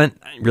haven't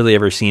really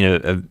ever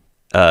seen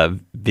a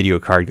video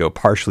card go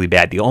partially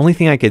bad. The only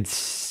thing I could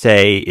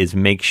say is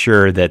make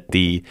sure that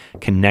the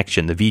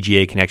connection, the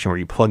VGA connection where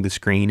you plug the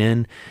screen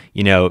in,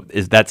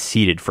 is that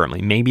seated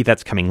firmly. Maybe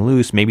that's coming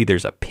loose. Maybe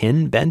there's a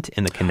pin bent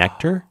in the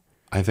connector.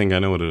 I think I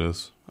know what it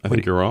is. I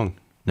think you're wrong.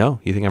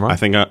 No, you think I'm wrong?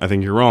 I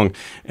think you're wrong.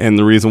 And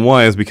the reason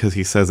why is because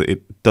he says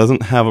it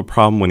doesn't have a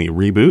problem when he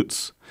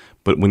reboots,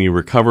 but when he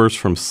recovers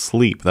from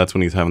sleep, that's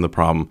when he's having the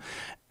problem.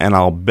 And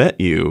I'll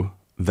bet you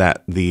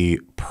that the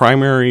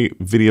primary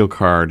video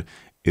card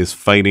is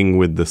fighting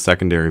with the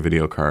secondary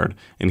video card,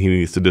 and he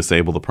needs to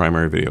disable the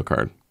primary video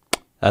card.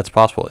 That's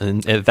possible.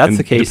 And if that's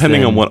the case,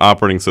 depending on what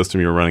operating system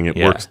you're running, it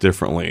works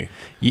differently.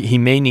 He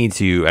may need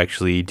to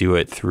actually do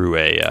it through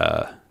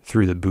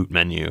through the boot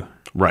menu.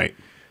 Right.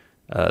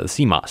 The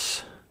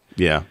CMOS.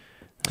 Yeah.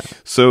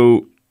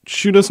 So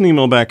shoot us an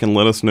email back and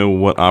let us know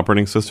what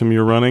operating system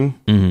you're running.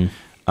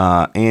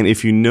 And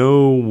if you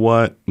know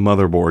what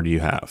motherboard you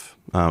have.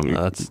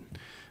 That's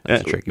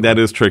a tricky one. That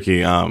is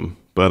tricky.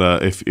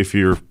 But if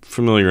you're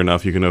familiar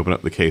enough, you can open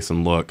up the case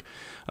and look,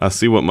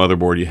 see what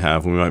motherboard you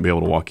have, and we might be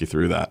able to walk you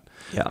through that.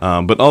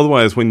 Yeah. But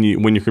otherwise, when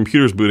your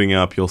computer's booting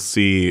up, you'll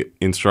see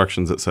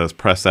instructions that says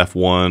press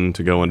F1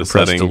 to go into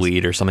Press settings.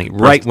 delete or something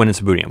right when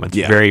it's booting up. When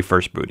it's very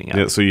first booting up.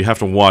 Yeah, so you have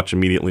to watch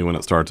immediately when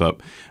it starts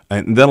up.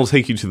 And that'll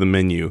take you to the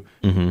menu.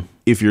 Mm-hmm.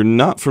 If you're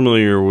not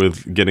familiar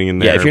with getting in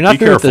there, yeah, if you're not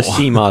familiar with the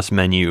careful. CMOS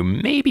menu,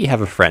 maybe have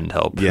a friend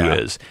help who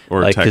is.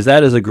 Or because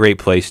that is a great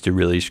place to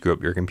really screw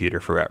up your computer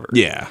forever.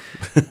 Yeah.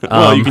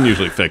 Well, you can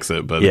usually fix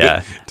it, but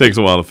it takes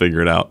a while to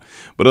figure it out.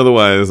 But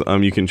otherwise,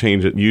 you can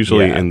change it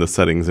usually in the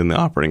settings in the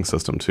operating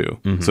system too.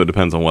 Mm-hmm. So it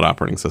depends on what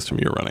operating system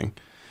you're running.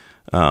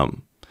 But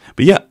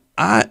yeah,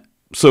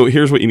 so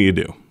here's what you need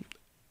to do.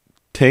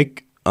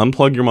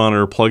 Unplug your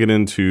monitor, plug it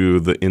into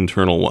the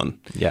internal one.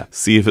 Yeah.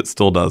 See if it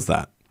still does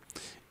that.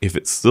 If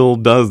it still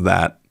does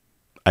that,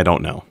 I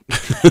don't know.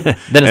 Then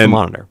it's the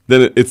monitor.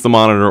 Then it's the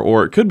monitor,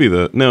 or it could be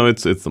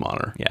it's the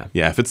monitor. Yeah.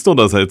 Yeah, if it still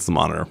does that, it's the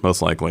monitor,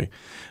 most likely.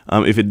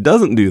 If it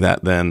doesn't do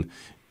that, then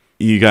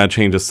you got to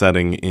change a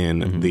setting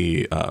in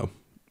the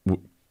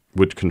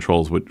which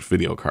controls which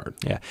video card.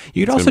 Yeah.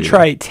 You could also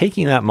try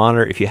taking that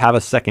monitor, if you have a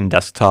second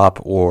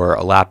desktop or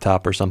a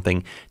laptop or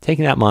something,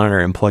 taking that monitor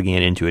and plugging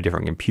it into a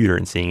different computer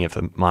and seeing if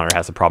the monitor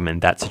has a problem in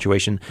that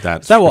situation. So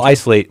that will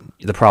isolate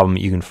the problem.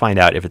 You can find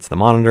out if it's the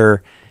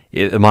monitor.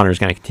 The monitor is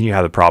going to continue to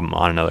have the problem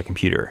on another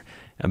computer.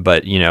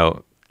 But,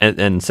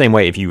 and same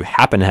way, if you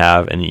happen to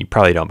have, and you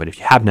probably don't, but if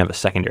you happen to have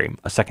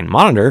a second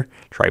monitor,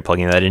 try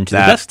plugging that into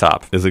the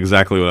desktop. Is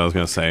exactly what I was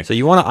going to say. So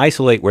you want to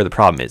isolate where the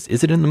problem is.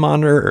 Is it in the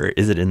monitor or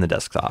is it in the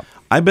desktop?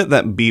 I bet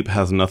that beep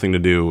has nothing to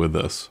do with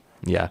this.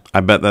 Yeah. I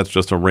bet that's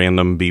just a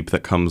random beep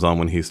that comes on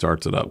when he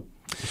starts it up.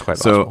 It's quite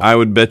possible. So I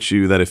would bet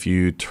you that if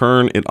you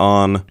turn it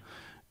on,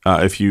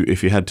 if you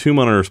had two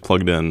monitors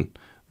plugged in,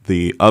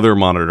 the other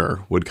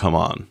monitor would come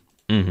on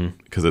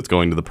because it's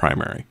going to the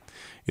primary.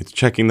 It's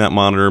checking that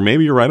monitor.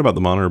 Maybe you're right about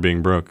the monitor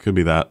being broke. Could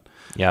be that.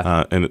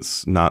 Yeah. And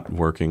it's not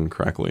working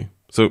correctly.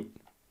 So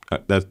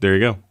there you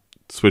go.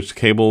 Switch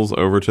cables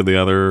over to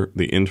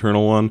the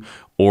internal one,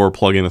 or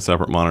plug in a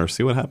separate monitor.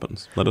 See what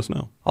happens. Let us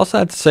know. Also, I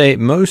have to say,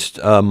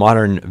 most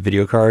modern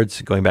video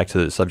cards, going back to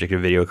the subject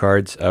of video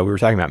cards, we were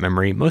talking about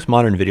memory. Most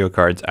modern video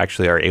cards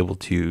actually are able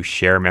to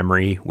share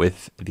memory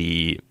with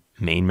the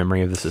main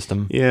memory of the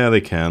system. Yeah, they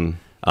can.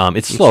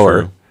 It's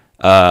slower,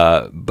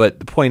 but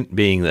the point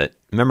being that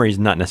memory is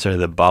not necessarily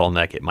the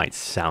bottleneck it might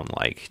sound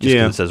like. Just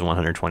because it says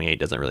 128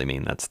 doesn't really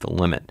mean that's the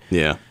limit.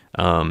 Yeah.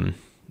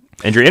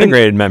 And your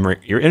integrated memory,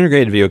 your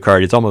integrated video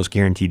card, is almost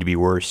guaranteed to be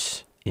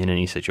worse in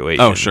any situation.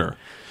 Oh, sure.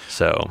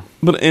 So,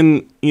 but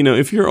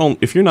if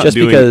you're not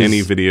doing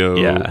any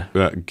video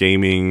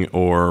gaming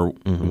or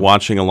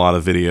watching a lot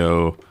of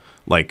video,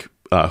 like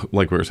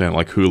we were saying,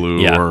 like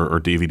Hulu or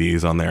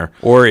DVDs on there,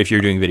 or if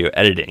you're doing video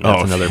editing,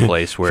 that's another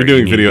place where if you're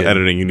doing video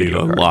editing, you need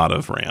a lot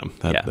of RAM.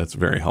 That's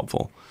very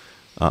helpful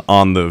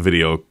on the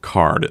video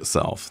card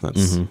itself.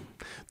 That's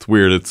it's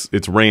weird.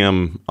 It's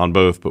RAM on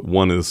both, but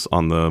one is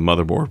on the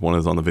motherboard, one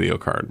is on the video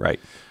card. Right.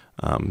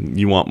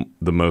 You want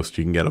the most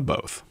you can get of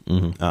both.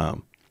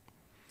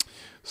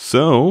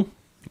 So,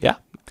 yeah.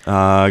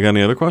 Got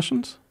any other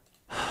questions?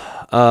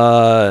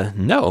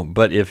 No,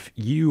 but if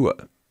you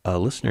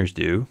listeners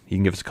do, you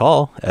can give us a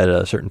call at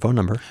a certain phone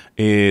number.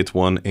 It's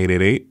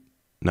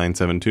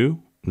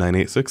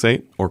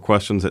 1-888-972-9868 or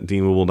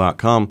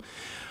questions@deemable.com.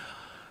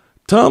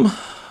 Tom,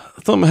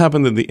 something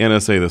happened at the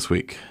NSA this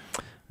week.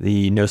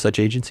 The No Such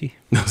Agency?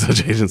 No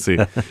Such Agency.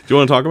 Do you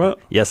want to talk about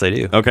it? Yes, I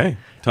do. Okay.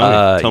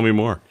 Tell me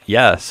more.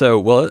 Yeah.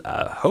 So,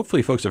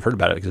 hopefully folks have heard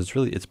about it because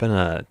it's been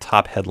a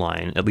top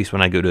headline, at least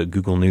when I go to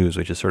Google News,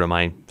 which is sort of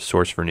my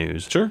source for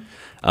news. Sure.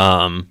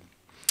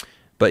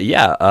 But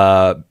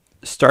yeah,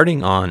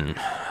 starting on,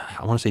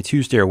 I want to say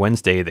Tuesday or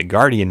Wednesday, The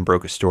Guardian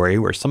broke a story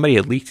where somebody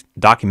had leaked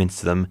documents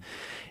to them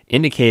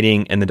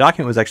indicating, and the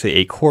document was actually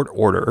a court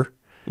order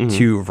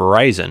to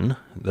Verizon,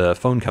 the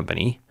phone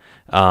company,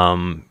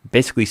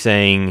 basically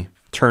saying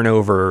turn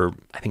over,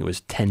 I think it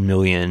was 10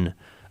 million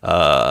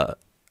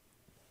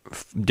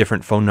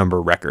different phone number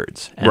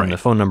records. And the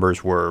phone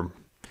numbers were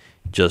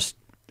just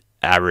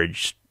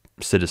average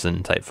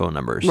citizen type phone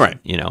numbers. Right.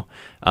 So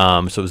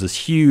it was this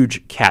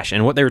huge cache.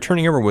 And what they were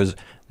turning over was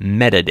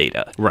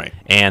metadata. Right.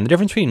 And the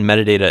difference between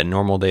metadata and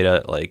normal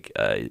data,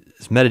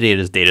 metadata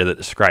is data that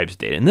describes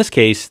data. In this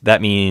case,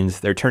 that means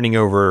they're turning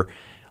over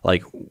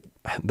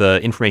the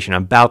information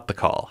about the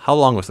call. How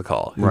long was the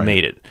call? Who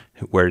made it?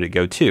 Where did it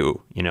go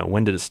to?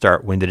 When did it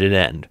start? When did it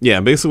end? Yeah,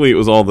 basically it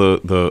was all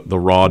the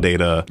raw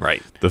data.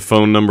 Right. The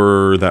phone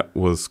number that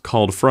was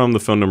called from,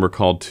 the phone number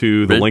called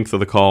to, the length of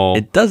the call.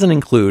 It doesn't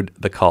include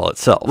the call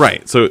itself.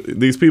 Right. So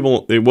these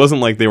people, it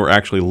wasn't like they were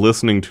actually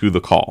listening to the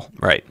call.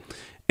 Right.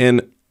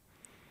 And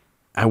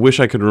I wish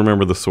I could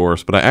remember the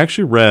source, but I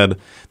actually read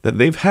that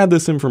they've had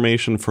this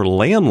information for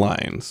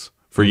landlines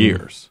for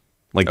years.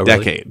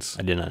 Decades.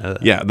 Really? I did not know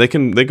that. Yeah, they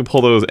can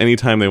pull those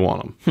anytime they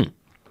want them.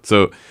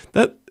 So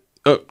that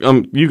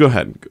you go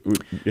ahead.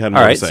 You had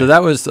more all right. to say. So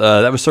that was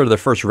sort of the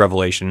first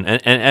revelation,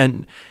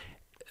 and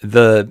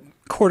the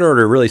court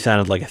order really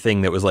sounded like a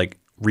thing that was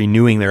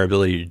renewing their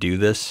ability to do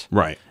this.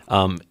 Right.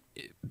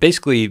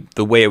 Basically,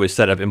 the way it was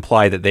set up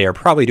implied that they are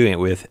probably doing it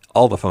with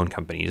all the phone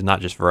companies,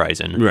 not just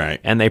Verizon. Right.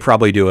 And they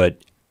probably do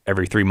it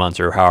every 3 months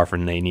or however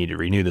they need to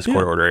renew this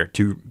court order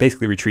to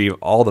basically retrieve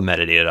all the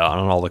metadata on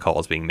all the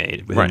calls being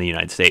made within the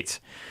United States.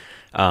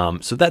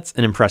 So that's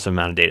an impressive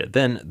amount of data.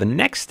 Then the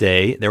next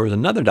day, there was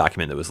another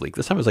document that was leaked.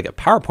 This time it was like a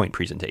PowerPoint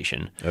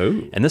presentation.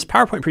 Oh. And this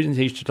PowerPoint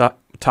presentation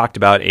talked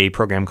about a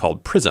program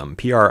called PRISM,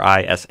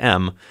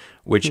 P-R-I-S-M,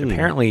 which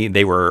apparently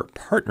they were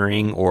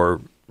partnering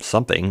or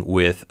something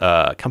with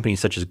companies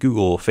such as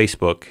Google,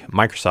 Facebook,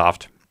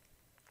 Microsoft,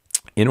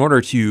 in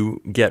order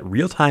to get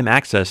real-time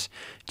access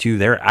to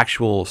their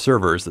actual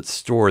servers that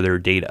store their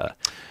data.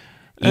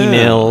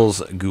 Emails,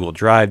 Google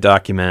Drive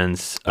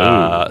documents,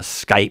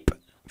 Skype.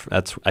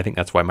 I think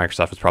that's why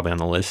Microsoft was probably on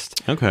the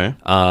list. Okay.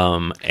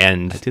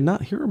 And I did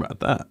not hear about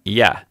that.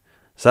 Yeah.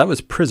 So that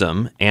was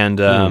PRISM. And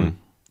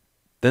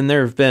then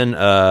there have been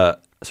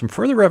some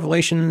further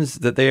revelations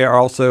that they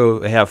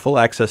have full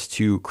access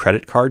to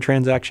credit card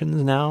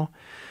transactions now.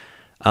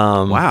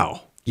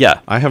 Wow.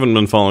 Yeah. I haven't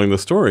been following the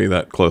story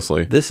that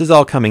closely. This is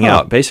all coming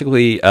out.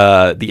 Basically,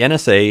 the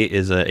NSA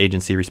is an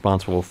agency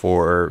responsible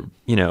for,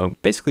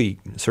 basically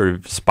sort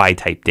of spy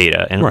type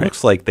data. And it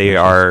looks like they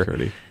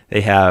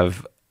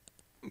have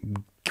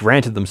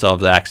granted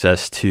themselves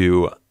access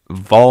to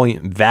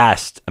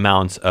vast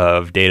amounts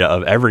of data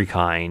of every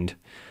kind,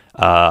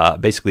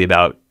 basically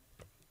about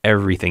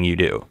everything you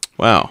do.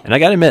 Wow. And I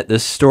got to admit,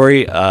 this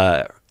story,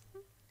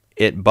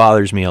 it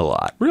bothers me a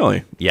lot.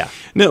 Really? Yeah.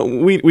 No,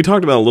 we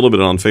talked about it a little bit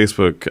on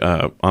Facebook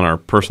on our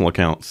personal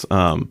accounts.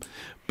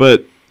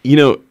 But,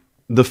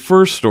 the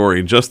first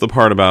story, just the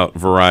part about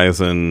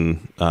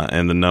Verizon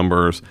and the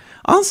numbers,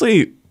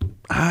 honestly,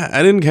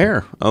 I didn't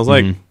care. I was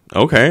like,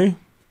 okay,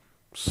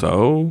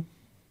 so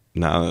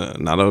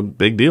not a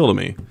big deal to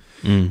me.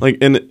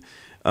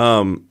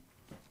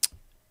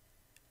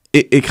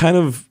 It kind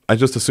of, I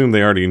just assumed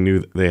they already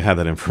knew they had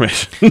that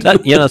information.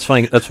 That's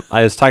funny.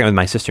 I was talking with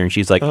my sister, and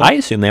she's like, I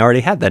assumed they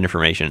already had that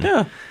information.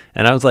 Yeah.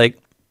 And I was like,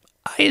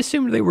 I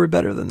assumed they were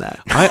better than that.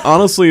 I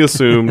honestly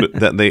assumed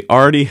that they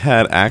already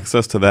had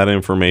access to that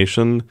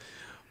information,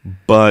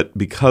 but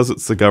because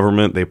it's the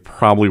government, they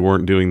probably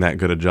weren't doing that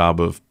good a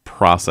job of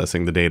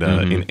processing the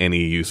data in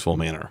any useful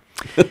manner.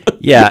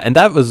 Yeah, and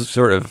that was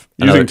sort of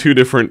using two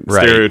different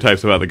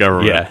stereotypes about the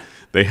government.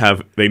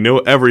 Yeah. They know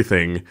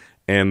everything,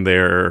 and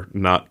they're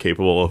not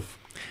capable of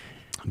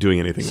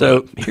doing anything.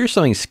 So here's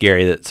something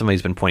scary that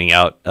somebody's been pointing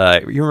out.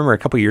 You remember a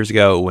couple years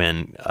ago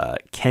when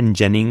Ken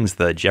Jennings,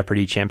 the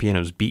Jeopardy champion,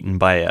 was beaten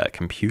by a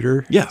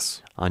computer?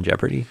 Yes. On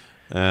Jeopardy?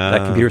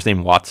 That computer's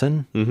named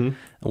Watson.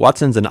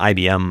 Watson's an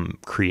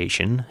IBM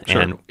creation,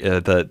 and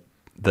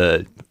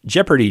the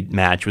Jeopardy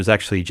match was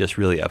actually just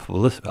really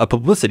a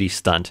publicity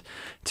stunt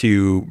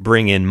to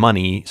bring in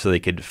money so they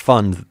could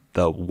fund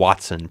the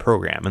Watson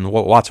program. And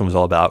what Watson was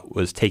all about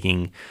was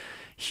taking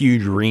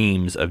huge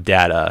reams of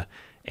data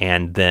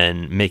and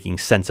then making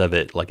sense of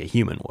it like a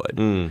human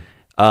would.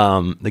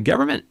 The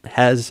government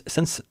has,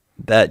 since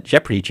that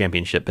Jeopardy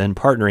championship, been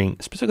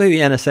partnering, specifically the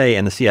NSA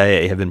and the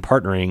CIA have been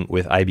partnering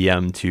with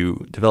IBM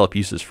to develop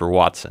uses for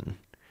Watson.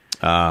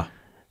 Now,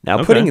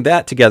 putting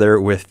that together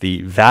with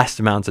the vast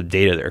amounts of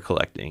data they're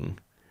collecting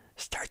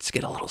starts to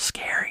get a little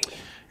scary.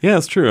 Yeah,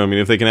 it's true. I mean,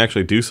 if they can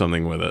actually do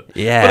something with it.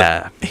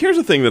 Yeah. But here's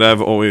the thing that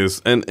I've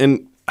always, and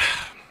I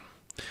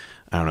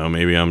don't know,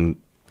 maybe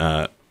I'm,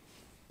 I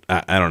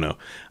don't know.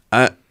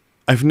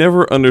 I've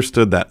never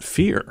understood that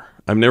fear.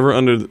 I've never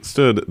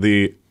understood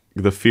the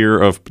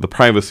fear of the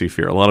privacy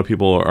fear. A lot of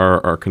people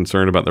are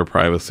concerned about their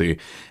privacy.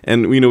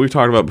 And, we've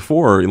talked about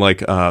before,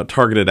 like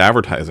targeted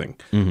advertising.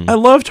 I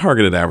love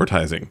targeted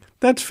advertising.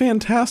 That's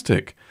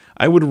fantastic.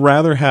 I would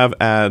rather have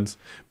ads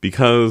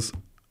because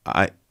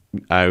I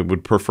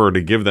would prefer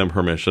to give them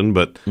permission,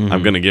 but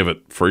I'm going to give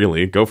it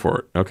freely. Go for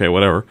it. Okay,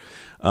 whatever.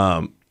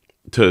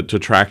 To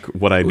track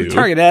what I do. With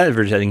targeted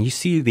advertising, you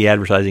see the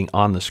advertising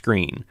on the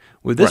screen.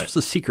 With this was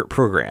a secret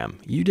program.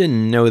 You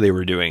didn't know they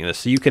were doing this,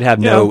 so you could have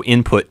no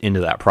input into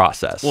that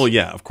process. Well,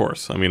 yeah, of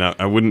course. I mean,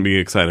 I wouldn't be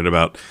excited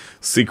about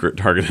secret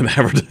targeted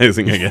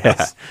advertising, I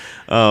guess.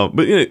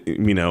 But,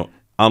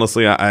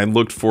 honestly, I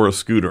looked for a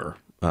scooter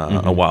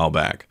a while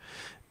back.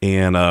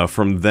 And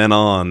from then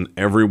on,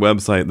 every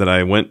website that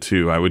I went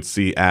to, I would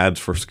see ads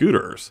for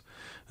scooters.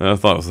 And I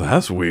thought,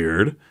 that's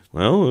weird.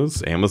 Well,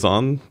 it's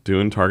Amazon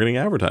doing targeting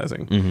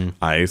advertising.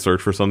 I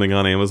searched for something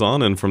on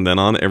Amazon, and from then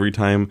on, every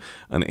time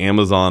an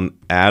Amazon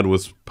ad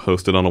was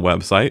posted on a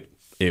website,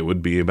 it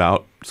would be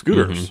about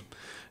scooters.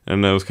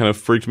 And that was kind of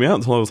freaked me out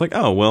until I was like,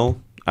 oh,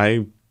 well,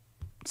 I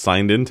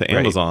signed into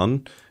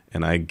Amazon,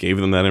 and I gave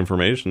them that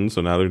information, so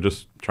now they're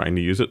just trying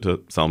to use it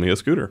to sell me a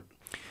scooter.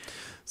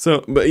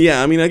 So, but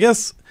yeah, I mean, I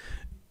guess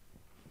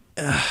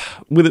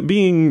with it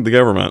being the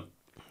government,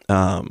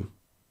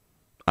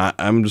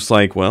 I'm just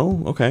like,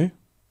 well, okay.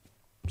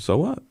 So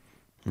what?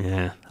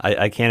 Yeah,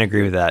 I can't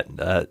agree with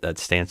that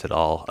stance at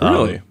all.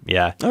 Really?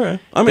 Yeah. Okay.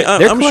 I mean,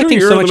 they're I'm collecting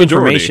sure so much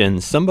information.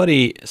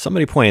 Somebody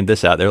pointed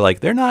this out. They're like,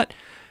 they're not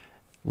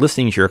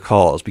listening to your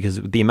calls because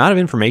the amount of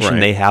information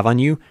they have on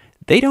you,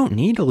 they don't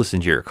need to listen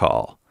to your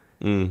call.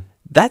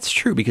 That's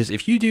true, because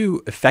if you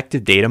do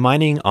effective data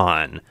mining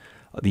on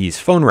these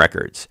phone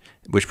records,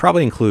 which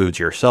probably includes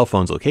your cell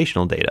phone's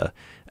locational data,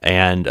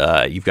 and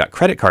you've got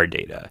credit card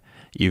data,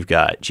 you've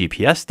got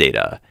GPS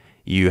data,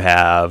 you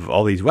have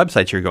all these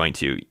websites you're going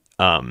to,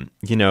 and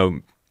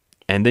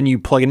then you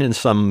plug it into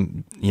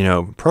some,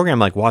 program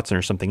like Watson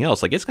or something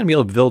else, like it's going to be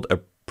able to build a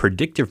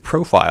predictive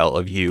profile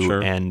of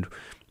you and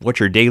what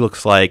your day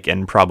looks like,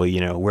 and probably,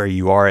 where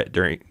you are at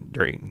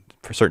during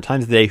for certain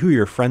times of the day, who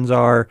your friends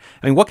are.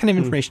 I mean, what kind of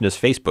information does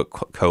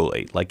Facebook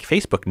collate? Like,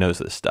 Facebook knows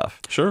this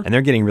stuff. Sure. And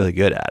they're getting really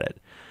good at it.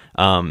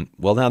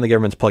 Well, now the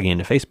government's plugging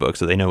into Facebook,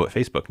 so they know what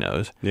Facebook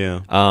knows.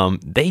 Yeah.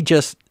 They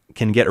just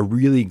can get a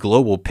really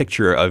global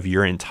picture of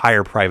your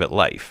entire private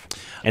life,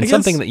 and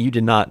something that you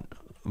did not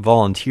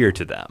volunteer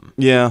to them.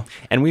 Yeah.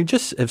 And we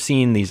just have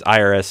seen these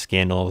IRS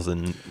scandals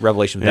and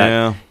revelations of that.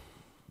 Yeah.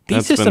 These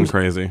That's systems,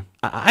 been crazy.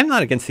 I'm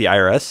not against the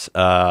IRS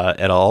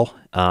at all,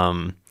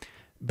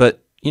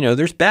 but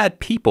there's bad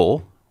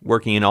people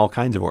working in all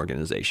kinds of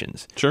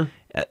organizations. Sure.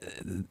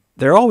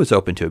 They're always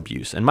open to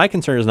abuse, and my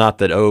concern is not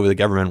that the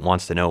government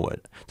wants to know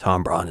what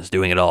Tom Braun is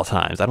doing at all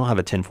times. I don't have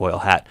a tinfoil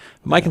hat.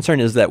 My concern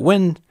is that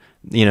when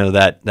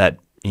that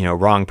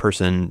wrong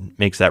person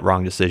makes that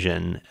wrong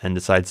decision and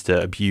decides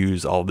to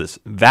abuse all this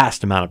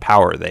vast amount of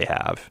power they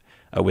have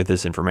with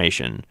this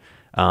information,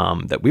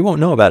 that we won't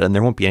know about it, and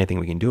there won't be anything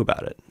we can do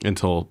about it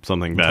until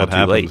something bad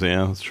happens.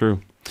 Yeah, that's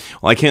true.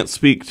 Well, I can't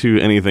speak to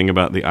anything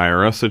about the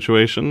IRS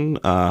situation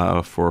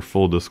for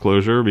full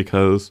disclosure,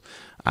 because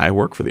I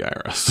work for the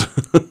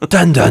IRS.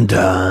 Dun dun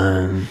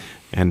dun.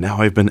 And now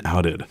I've been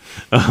outed.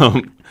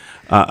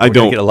 I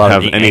don't get a lot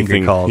have of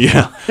anything. Calls.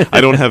 Yeah,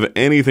 I don't have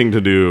anything to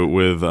do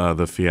with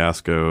the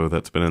fiasco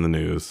that's been in the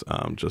news.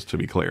 Just to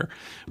be clear,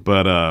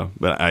 but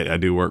I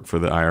do work for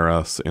the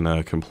IRS in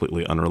a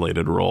completely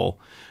unrelated role.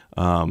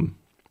 I'm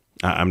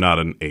not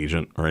an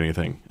agent or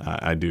anything.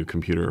 I do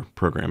computer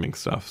programming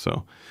stuff.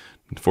 So,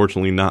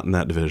 unfortunately, not in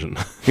that division,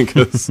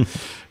 because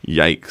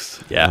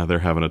yikes! Yeah, they're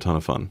having a ton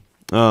of fun.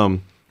 I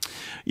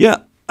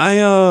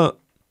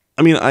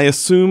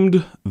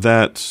assumed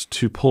that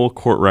to pull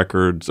court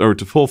records or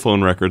to pull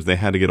phone records, they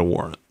had to get a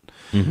warrant.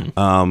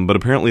 But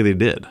apparently they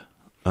did.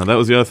 That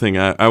was the other thing.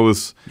 I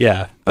was...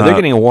 Yeah, but they're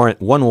getting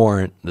one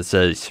warrant that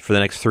says for the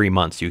next 3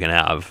 months you can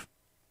have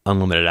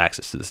unlimited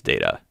access to this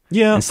data.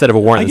 Yeah. Instead of a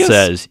warrant that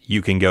says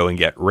you can go and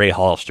get Ray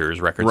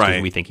Hollister's records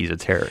because we think he's a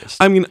terrorist.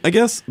 I mean, I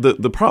guess the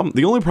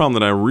only problem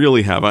that I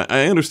really have,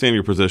 I understand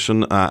your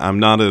position. I'm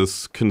not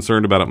as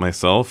concerned about it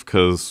myself,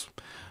 because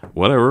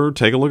whatever,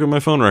 take a look at my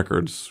phone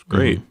records.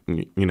 Great.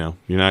 You're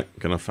not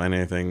going to find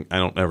anything. I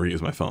don't ever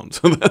use my phone.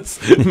 So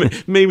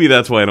maybe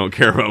that's why I don't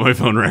care about my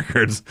phone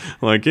records.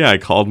 Like, yeah, I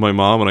called my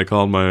mom and I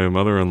called my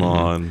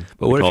mother-in-law.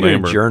 But what if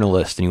you're a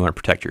journalist and you want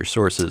to protect your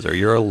sources, or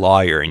you're a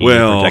lawyer and you want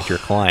to protect your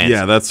clients?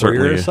 Yeah, that's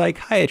certainly... Or you're a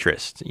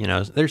psychiatrist.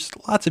 There's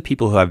lots of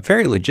people who have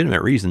very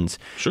legitimate reasons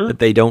that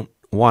they don't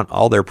want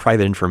all their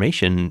private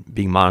information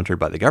being monitored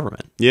by the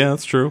government. Yeah,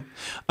 that's true.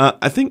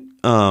 I think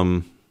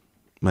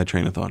my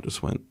train of thought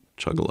just went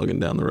chug-a-lugging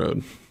down the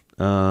road.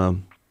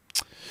 Don't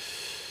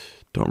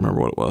remember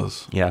what it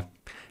was. Yeah.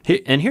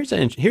 And here's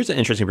an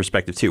interesting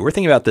perspective, too. We're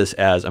thinking about this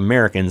as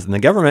Americans, and the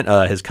government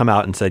has come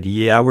out and said,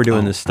 yeah, we're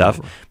doing this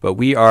stuff, but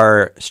we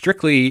are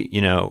strictly,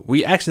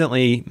 we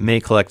accidentally may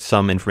collect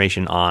some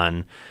information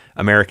on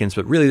Americans,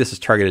 but really this is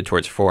targeted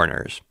towards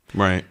foreigners.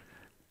 Right.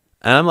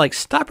 And I'm like,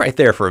 stop right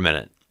there for a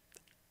minute.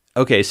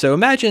 Okay, so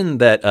imagine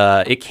that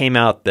it came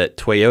out that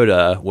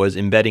Toyota was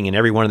embedding in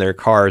every one of their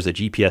cars a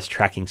GPS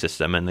tracking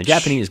system, and the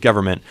Japanese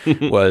government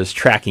was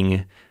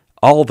tracking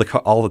all the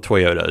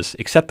Toyotas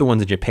except the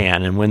ones in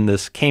Japan. And when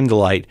this came to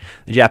light,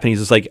 the Japanese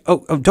was like,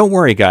 "Oh, don't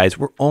worry, guys,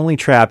 we're only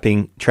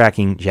tracking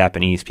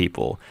Japanese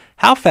people."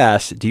 How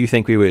fast do you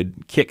think we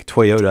would kick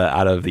Toyota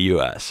out of the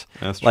U.S.?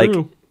 That's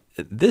true.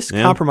 This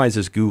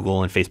compromises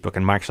Google and Facebook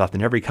and Microsoft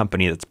and every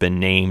company that's been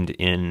named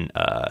in,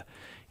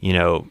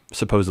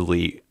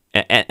 supposedly.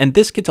 And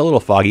this gets a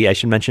little foggy, I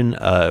should mention,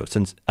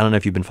 since I don't know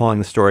if you've been following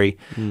the story.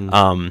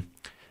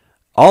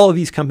 All of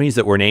these companies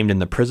that were named in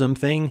the PRISM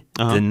thing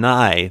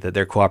deny that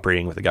they're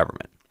cooperating with the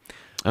government.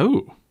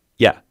 Oh.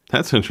 Yeah.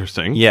 That's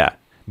interesting. Yeah.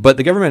 But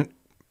the government,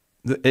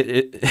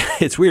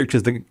 it's weird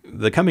because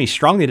the companies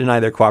strongly deny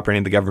they're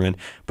cooperating with the government,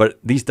 but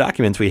these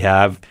documents we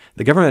have,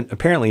 the government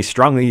apparently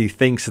strongly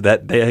thinks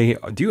that they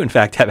do in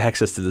fact have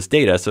access to this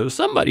data, so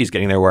somebody's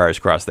getting their wires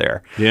crossed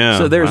there. Yeah.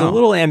 So there's a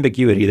little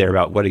ambiguity there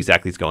about what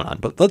exactly is going on.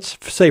 But let's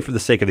say, for the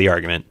sake of the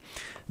argument,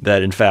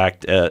 that in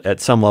fact at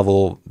some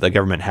level the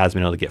government has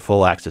been able to get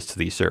full access to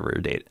these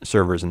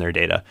servers and their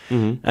data.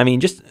 I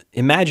mean, just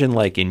imagine,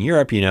 like in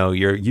Europe,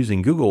 you're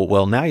using Google.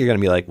 Well, now you're going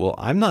to be like, well,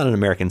 I'm not an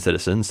American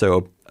citizen,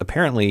 so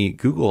apparently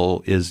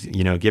Google is,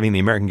 giving the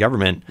American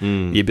government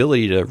the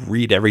ability to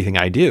read everything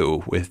I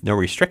do with no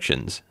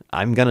restrictions.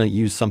 I'm going to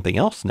use something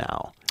else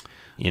now.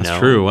 That's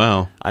true.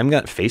 Wow. I'm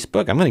going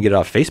to get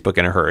off Facebook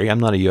in a hurry. I'm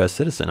not a U.S.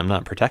 citizen. I'm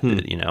not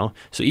protected,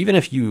 So even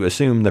if you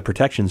assume the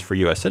protections for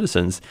U.S.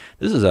 citizens,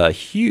 this is a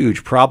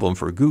huge problem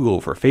for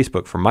Google, for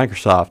Facebook, for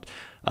Microsoft,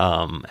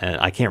 And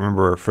I can't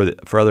remember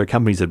for other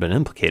companies that have been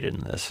implicated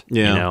in this.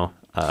 Yeah. You know,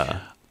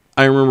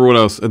 I remember what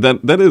else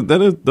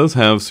does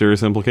have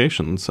serious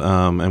implications,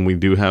 and we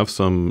do have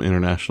some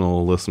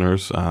international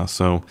listeners.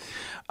 So,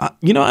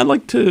 I'd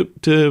like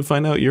to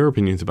find out your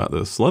opinions about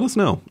this. Let us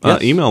know.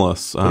 Yes, email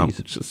us.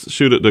 Just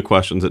shoot it to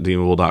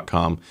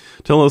questions@deemable.com.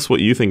 Tell us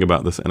what you think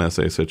about this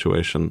NSA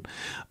situation.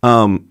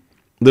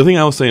 The thing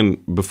I was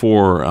saying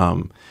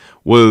before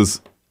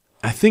was,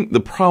 I think the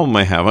problem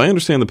I have. I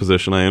understand the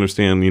position. I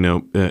understand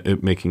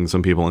it making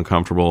some people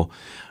uncomfortable.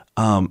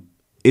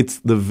 It's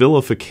the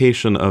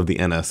vilification of the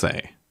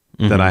NSA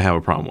that I have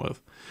a problem with.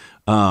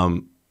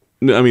 I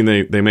mean,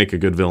 they make a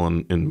good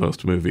villain in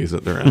most movies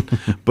that they're in.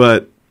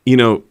 But,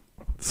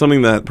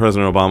 something that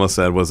President Obama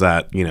said was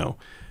that,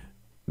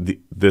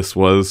 this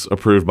was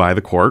approved by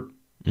the court.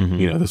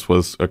 This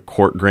was a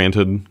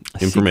court-granted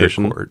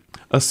information. Secret court.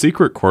 A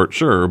secret court,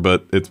 sure,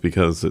 but it's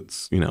because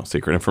it's,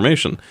 secret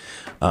information.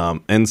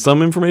 And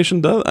some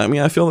information does,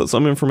 I feel that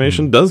some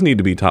information does need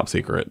to be top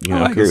secret.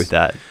 I agree with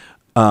that.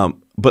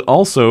 But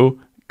also,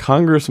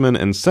 congressmen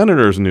and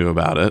senators knew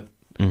about it,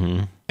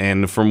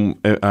 and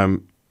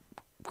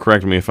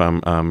correct me if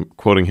I'm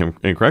quoting him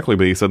incorrectly,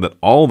 but he said that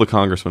all the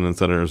congressmen and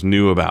senators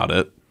knew about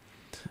it,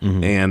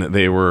 and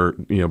they were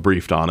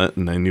briefed on it,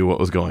 and they knew what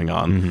was going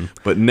on.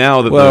 But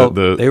now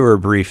that they were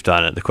briefed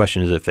on it, the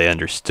question is if they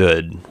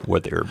understood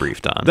what they were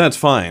briefed on. That's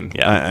fine.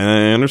 Yeah,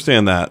 I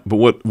understand that.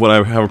 But what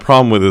I have a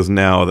problem with is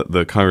now that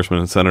the congressmen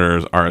and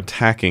senators are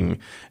attacking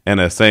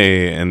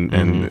NSA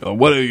and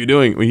what are you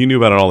doing? Well, you knew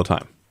about it all the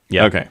time.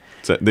 Yeah. Okay.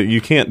 So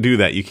you can't do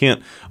that. You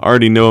can't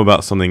already know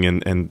about something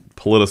and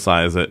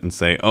politicize it and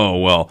say, oh,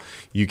 well,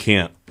 you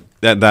can't.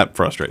 That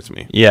frustrates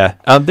me. Yeah.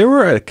 There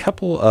were a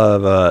couple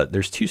of,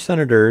 there's two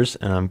senators,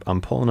 and I'm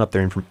pulling up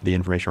the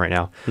information right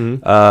now.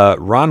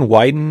 Ron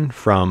Wyden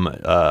from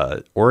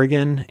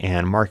Oregon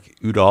and Mark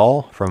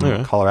Udall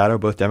from Colorado,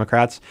 both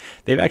Democrats.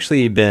 They've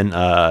actually been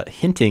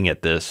hinting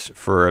at this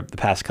for the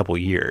past couple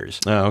years.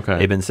 Oh, okay.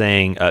 They've been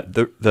saying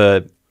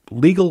the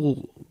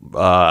legal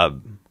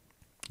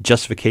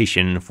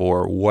justification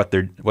for what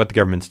the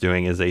government's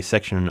doing is a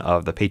section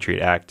of the Patriot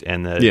Act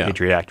and the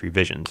Patriot Act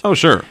revisions. Oh,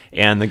 sure.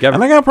 And the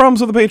government, and I got problems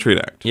with the Patriot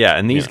Act. Yeah,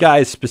 and these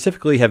guys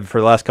specifically have, for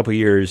the last couple of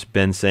years,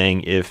 been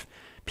saying if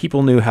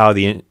people knew how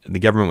the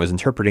government was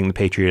interpreting the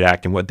Patriot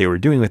Act and what they were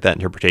doing with that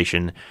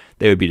interpretation,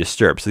 they would be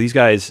disturbed. So these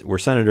guys were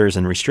senators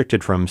and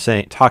restricted from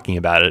talking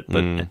about it,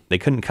 but they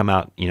couldn't come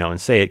out,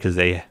 and say it because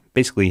they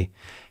basically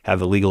have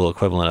the legal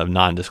equivalent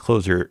of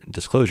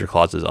disclosure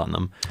clauses on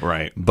them.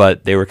 Right.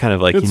 But they were kind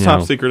of like, it's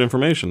top secret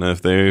information.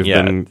 If they've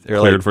been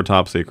cleared for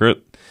top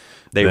secret,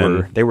 they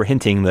were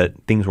hinting that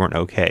things weren't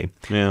okay.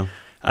 Yeah.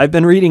 I've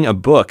been reading a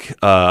book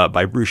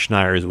by Bruce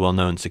Schneier, who's a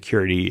well-known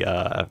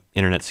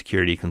internet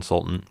security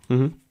consultant.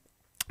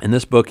 And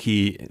this book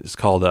is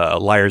called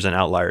Liars and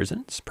Outliers,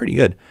 and it's pretty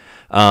good.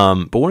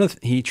 But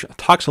he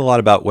talks a lot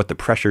about what the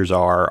pressures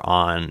are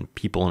on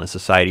people in a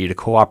society to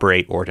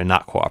cooperate or to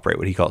not cooperate,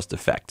 what he calls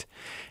defect.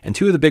 And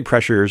two of the big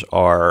pressures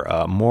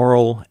are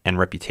moral and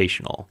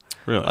reputational.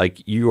 Really?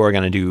 Like you are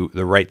going to do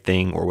the right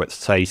thing, or what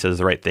society says is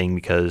the right thing,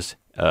 because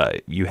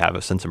you have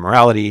a sense of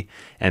morality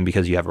and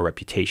because you have a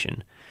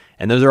reputation.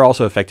 And those are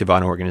also effective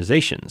on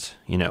organizations.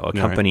 A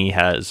company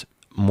has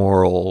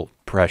moral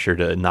pressure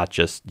to not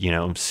just,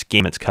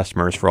 scam its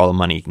customers for all the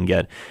money you can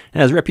get.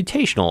 And as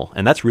reputational,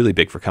 and that's really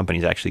big for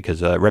companies actually,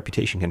 because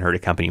reputation can hurt a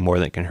company more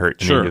than it can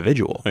hurt an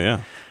individual. Oh,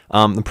 yeah.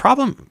 The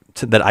problem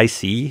that I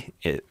see,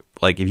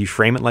 like if you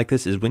frame it like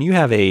this, is when you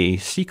have a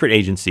secret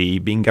agency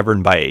being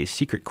governed by a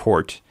secret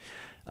court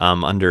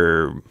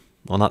under,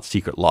 well, not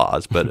secret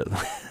laws, but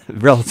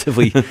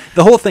relatively,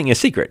 the whole thing is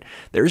secret.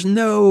 There's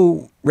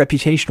no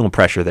reputational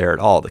pressure there at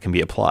all that can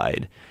be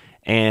applied.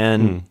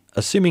 And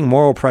assuming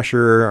moral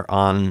pressure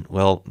on,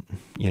 well,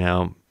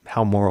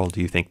 how moral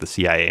do you think the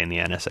CIA and the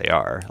NSA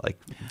are? Like,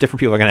 different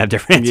people are going to have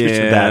different answers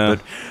to that,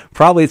 but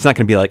probably it's not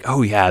going to be like,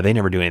 oh yeah, they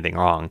never do anything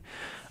wrong.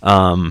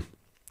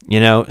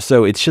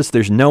 So it's just,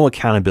 there's no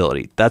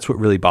accountability. That's what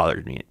really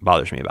bothers me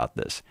about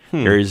this.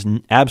 There is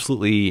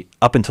absolutely,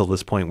 up until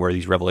this point where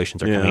these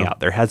revelations are coming out,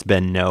 there has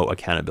been no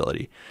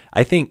accountability.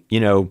 I think,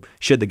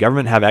 should the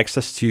government have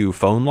access to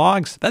phone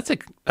logs? That's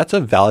a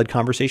valid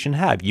conversation to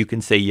have. You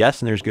can say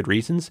yes, and there's good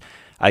reasons.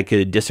 I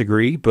could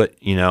disagree, but,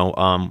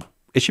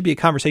 it should be a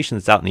conversation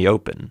that's out in the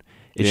open.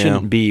 It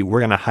shouldn't be, we're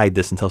going to hide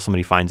this until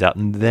somebody finds out,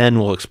 and then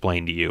we'll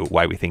explain to you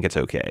why we think it's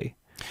okay.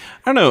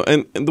 I don't know.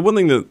 And the one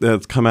thing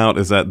that's come out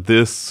is that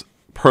this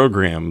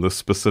program, the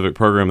specific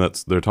program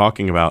they're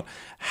talking about,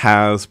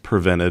 has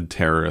prevented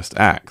terrorist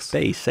acts.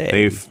 They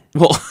say.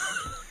 Well,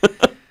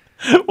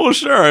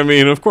 sure. I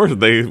mean, of course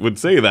they would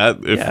say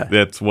that if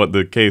that's what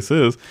the case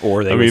is.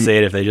 Or they would say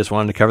it if they just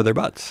wanted to cover their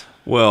butts.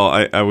 Well,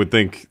 I would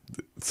think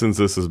since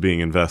this is being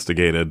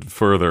investigated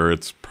further,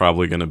 it's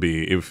probably going to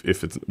be, if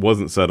it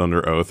wasn't said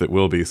under oath, it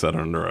will be said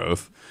under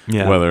oath,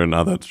 whether or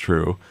not that's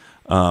true.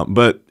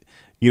 But,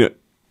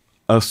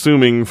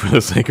 assuming for the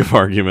sake of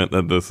argument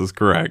that this is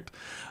correct,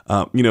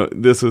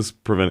 This has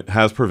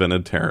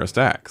prevented terrorist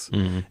acts.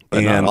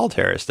 But not all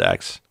terrorist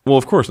acts. Well,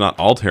 of course, not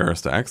all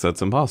terrorist acts.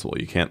 That's impossible.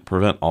 You can't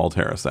prevent all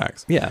terrorist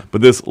acts. Yeah.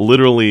 But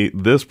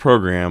this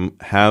program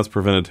has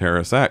prevented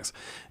terrorist acts.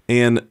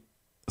 And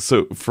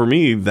so for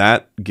me,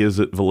 that gives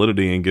it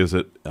validity and gives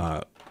it,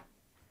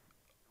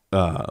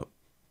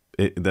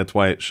 that's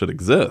why it should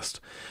exist.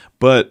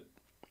 But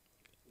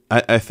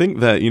I think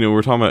that,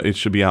 we're talking about it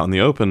should be out in the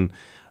open.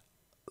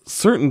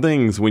 Certain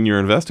things, when you're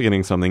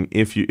investigating something,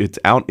 if it's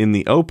out in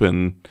the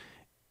open,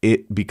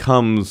 it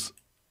becomes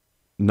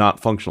not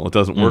functional. It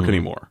doesn't work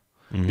anymore.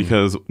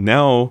 Because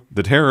now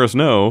the terrorists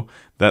know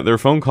that their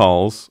phone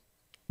calls,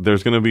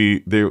 there's going to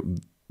be,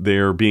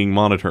 they're being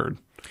monitored.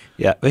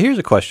 Yeah, but here's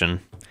a question.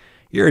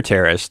 You're a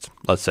terrorist,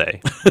 let's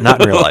say.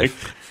 Not in real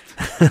life.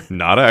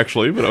 Not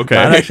actually, but okay.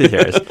 Not actually a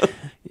terrorist.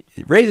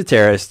 Ray's a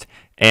terrorist,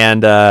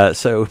 and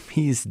so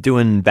he's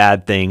doing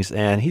bad things,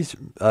 and he's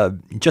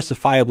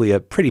justifiably a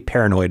pretty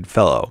paranoid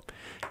fellow.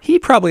 He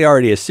probably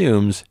already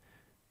assumes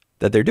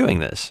that they're doing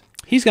this.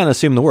 He's going to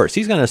assume the worst.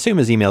 He's going to assume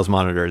his email's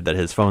monitored, that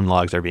his phone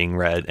logs are being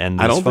read,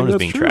 and his phone is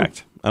being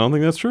tracked. I don't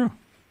think that's true.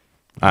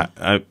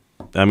 I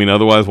mean,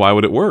 otherwise, why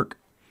would it work?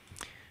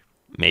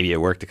 Maybe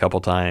it worked a couple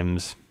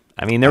times.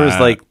 I mean,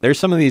 there's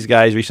some of these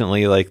guys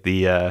recently, like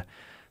the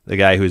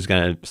guy who's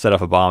going to set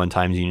off a bomb in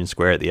Times Union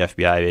Square at the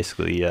FBI,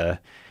 basically,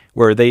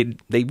 where they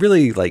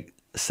really like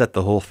set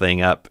the whole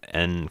thing up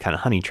and kind of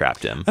honey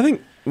trapped him. I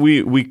think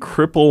we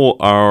cripple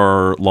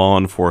our law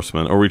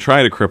enforcement, or we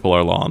try to cripple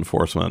our law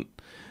enforcement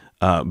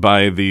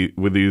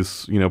with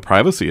these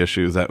privacy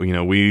issues that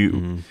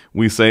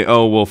we say,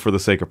 oh well, for the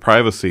sake of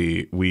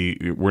privacy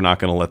we're not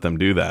going to let them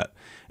do that.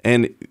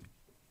 And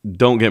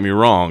don't get me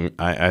wrong,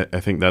 I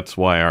think that's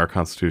why our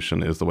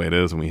Constitution is the way it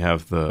is, and we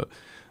have the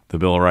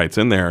Bill of Rights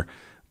in there.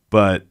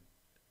 But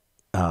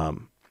at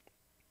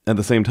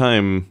the same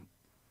time,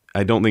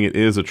 I don't think it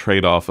is a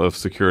trade-off of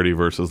security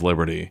versus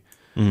liberty.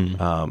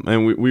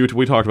 And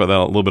we talked about that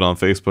a little bit on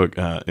Facebook,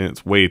 and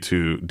it's way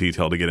too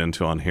detailed to get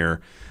into on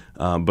here.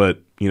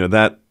 But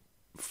that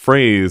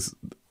phrase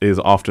is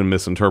often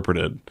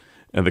misinterpreted,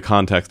 and the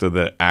context of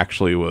that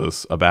actually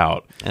was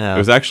about. It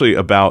was actually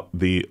about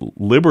the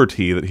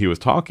liberty that he was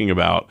talking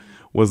about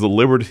was the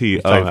liberty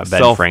of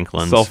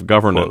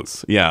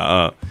self-governance.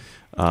 Yeah.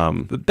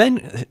 But Ben,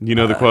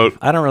 the quote?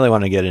 I don't really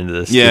want to get into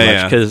this too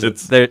much because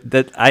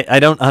I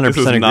don't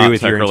 100% agree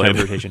with your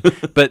interpretation.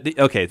 But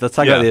okay, let's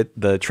talk about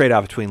the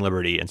trade-off between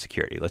liberty and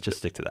security. Let's just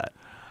stick to that.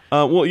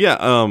 Well,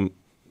 yeah.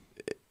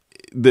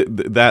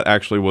 That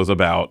actually was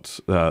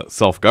about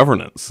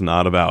self-governance,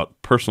 not about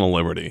personal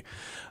liberty.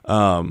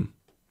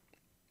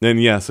 And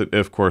yes,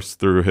 of course,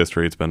 through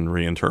history, it's been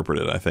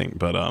reinterpreted, I think.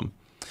 But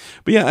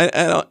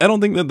yeah, I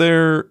don't think that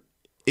there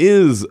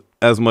is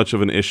as much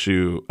of an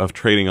issue of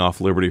trading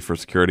off liberty for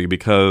security,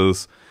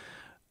 because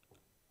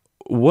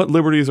what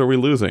liberties are we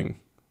losing?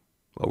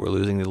 Well, we're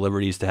losing the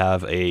liberties to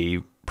have a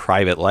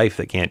private life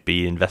that can't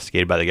be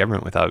investigated by the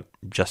government without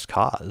just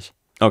cause.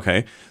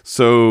 Okay,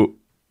 so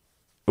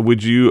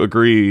would you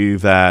agree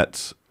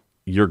that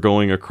you're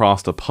going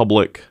across a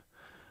public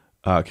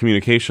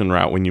communication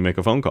route when you make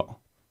a phone call?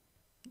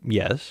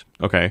 Yes.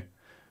 Okay.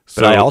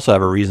 But I also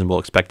have a reasonable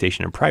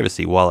expectation of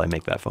privacy while I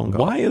make that phone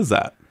call. Why is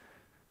that?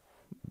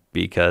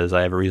 Because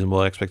I have a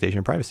reasonable expectation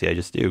of privacy. I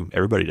just do.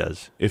 Everybody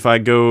does. If I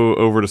go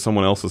over to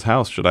someone else's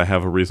house, should I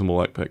have a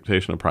reasonable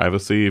expectation of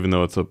privacy, even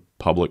though it's a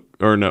public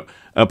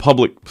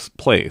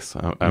place?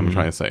 I'm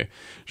trying to say,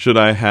 should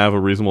I have a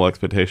reasonable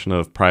expectation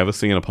of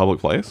privacy in a public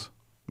place?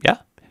 Yeah.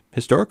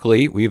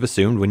 Historically, we've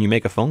assumed when you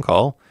make a phone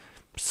call,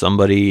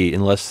 somebody,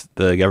 unless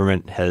the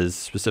government has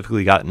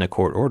specifically gotten a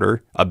court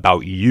order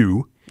about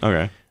you,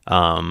 okay,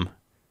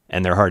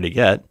 and they're hard to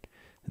get,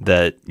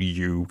 that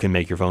you can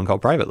make your phone call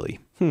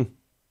privately.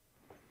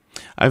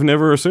 I've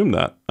never assumed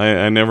that.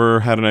 I never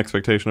had an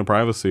expectation of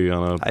privacy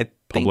on a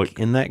public. Think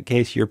in that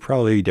case, you're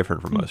probably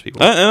different from most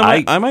people.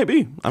 I might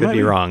be. I could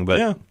be wrong, but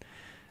yeah.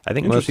 I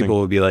think most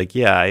people would be like,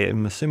 yeah,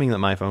 I'm assuming that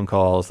my phone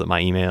calls, that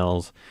my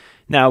emails.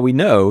 Now, we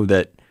know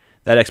that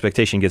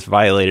expectation gets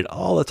violated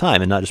all the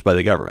time, and not just by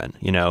the government.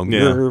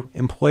 Your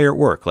employer at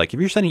work. Like, if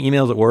you're sending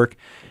emails at work,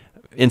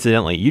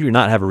 incidentally, you do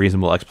not have a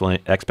reasonable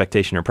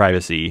expectation of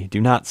privacy.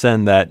 Do not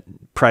send that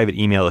private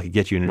email that could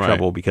get you into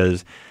trouble,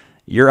 because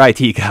your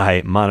IT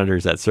guy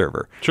monitors that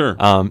server. Sure.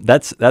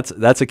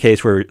 That's a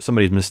case where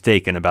somebody's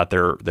mistaken about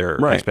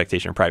their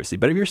expectation of privacy.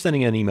 But if you're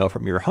sending an email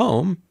from your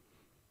home,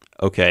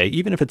 okay,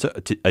 even if it's a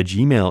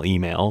Gmail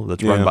email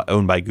that's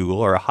owned by Google,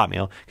 or a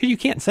Hotmail, because you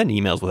can't send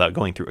emails without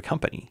going through a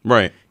company.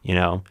 Right.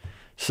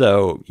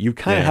 So you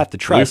kind of have to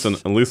trust.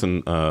 At least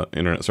an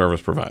internet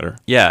service provider.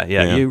 Yeah.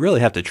 You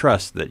really have to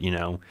trust that,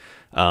 you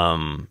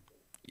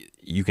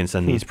can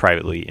send these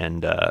privately,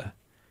 and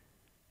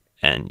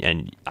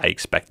I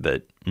expect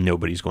that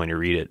nobody's going to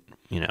read it,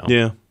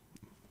 Yeah.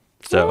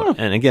 So,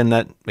 and again,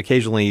 that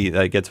occasionally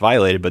that gets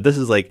violated, but this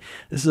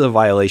is a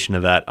violation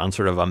of that on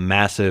sort of a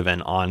massive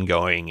and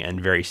ongoing and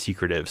very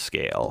secretive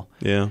scale.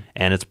 Yeah.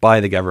 And it's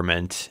by the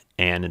government,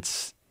 and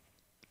it's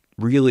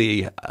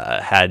really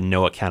had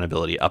no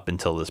accountability up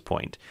until this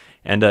point.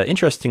 And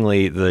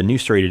interestingly, the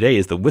news story today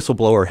is the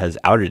whistleblower has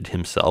outed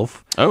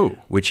himself. Oh.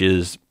 Which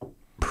is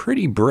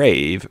pretty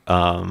brave.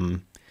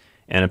 And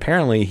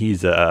apparently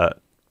he's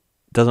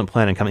doesn't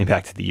plan on coming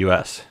back to the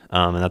U.S.,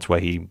 and that's why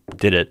he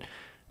did it.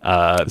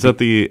 Is that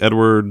the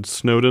Edward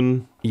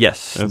Snowden?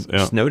 Yes.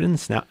 Yeah. Snowden?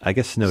 I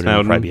guess Snowden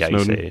would probably be how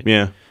you say it.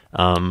 Yeah.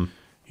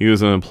 He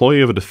was an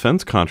employee of a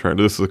defense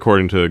contractor. This is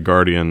according to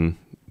Guardian,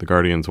 the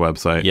Guardian's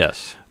website.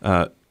 Yes.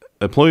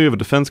 Employee of a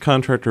defense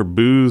contractor,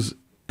 Booz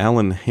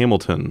Allen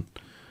Hamilton,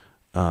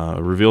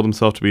 revealed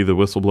himself to be the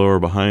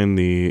whistleblower behind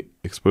the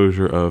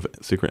exposure of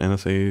secret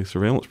NSA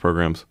surveillance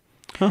programs.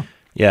 Huh.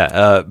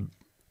 Yeah.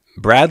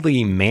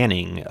 Bradley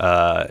Manning,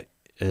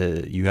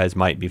 you guys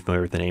might be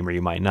familiar with the name or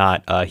you might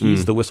not.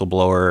 He's the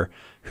whistleblower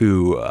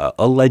who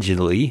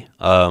allegedly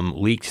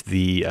leaked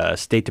the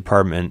State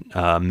Department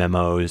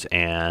memos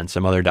and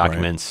some other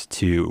documents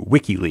to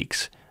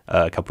WikiLeaks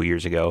a couple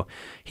years ago.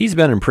 He's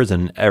been in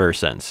prison ever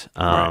since,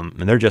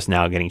 and they're just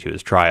now getting to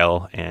his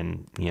trial,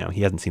 and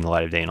he hasn't seen the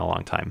light of day in a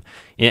long time.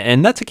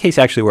 And that's a case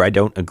actually where I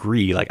don't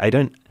agree. Like I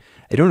don't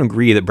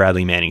agree that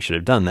Bradley Manning should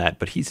have done that,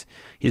 but he's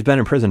been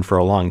in prison for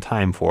a long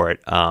time for it.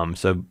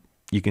 So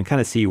you can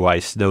kind of see why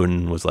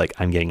Snowden was like,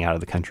 I'm getting out of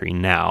the country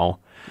now.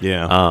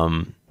 Yeah.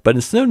 But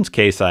in Snowden's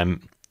case,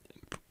 I'm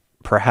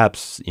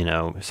perhaps,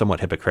 somewhat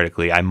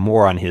hypocritically, I'm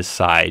more on his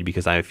side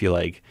because I feel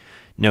like,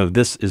 no,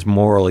 this is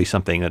morally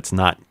something that's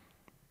not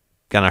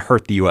going to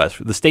hurt the U.S.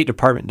 The State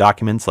Department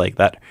documents like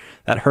that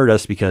hurt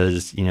us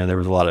because, there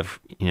was a lot of,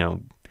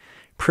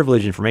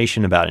 privileged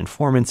information about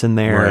informants in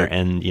there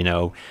and,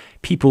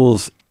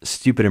 people's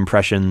stupid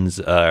impressions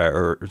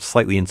or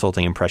slightly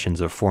insulting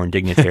impressions of foreign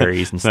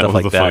dignitaries and stuff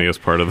like that. That was the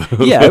funniest part of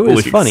the Yeah, it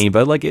was funny,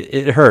 but like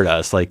it hurt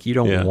us. Like you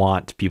don't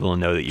want people to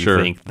know that you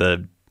Sure. think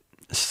the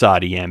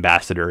Saudi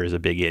ambassador is a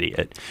big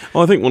idiot.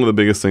 Well, I think one of the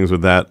biggest things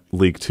with that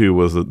leak too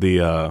was that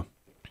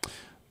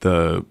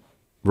the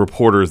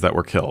reporters that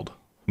were killed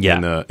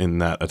in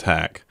that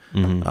attack.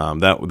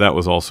 That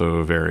was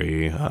also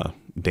very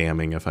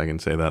damning, if I can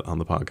say that on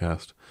the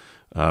podcast,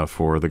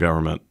 for the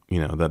government.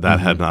 That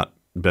had not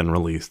been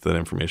released. That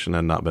information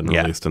had not been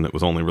released, and it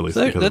was only released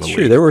because that's of the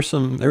true. leak. There was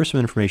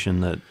some information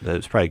that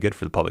was probably good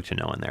for the public to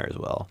know in there as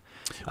well.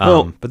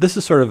 But this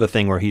is sort of a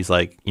thing where he's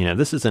like,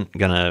 this isn't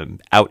gonna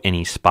out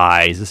any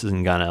spies. This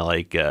isn't gonna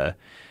like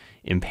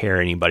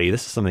impair anybody.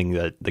 This is something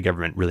that the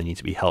government really needs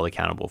to be held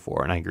accountable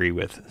for. And I agree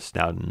with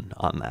Snowden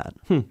on that.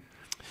 Well,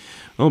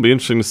 it'll be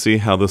interesting to see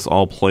how this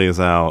all plays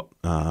out.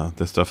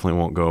 This definitely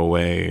won't go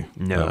away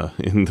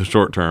in the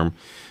short term.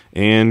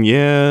 And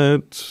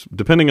yet,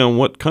 depending on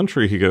what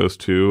country he goes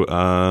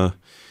to,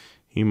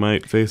 he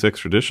might face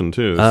extradition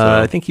too.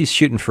 I think he's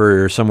shooting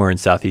for somewhere in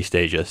Southeast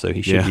Asia, so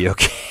he should be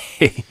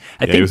okay.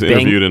 I think he was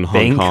interviewed in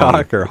Hong Kong.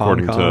 Bangkok or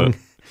Hong Kong.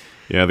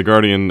 The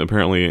Guardian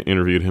apparently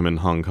interviewed him in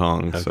Hong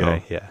Kong.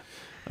 Okay,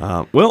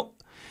 so. Well,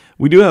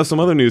 we do have some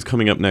other news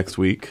coming up next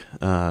week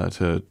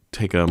to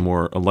take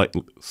a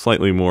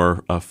slightly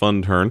more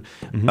fun turn.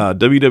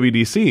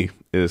 WWDC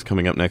is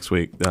coming up next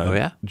week,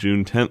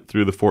 June 10th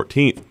through the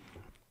 14th.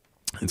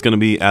 It's going to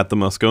be at the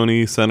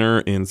Moscone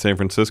Center in San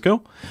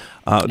Francisco.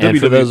 And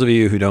for those of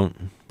you who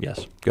don't,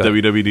 yes, go ahead.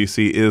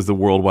 WWDC is the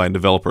Worldwide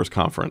Developers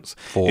Conference.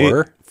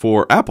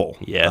 For Apple.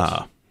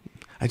 Yes.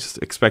 I just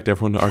expect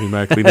everyone to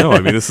automatically know. I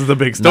mean, this is the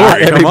big story.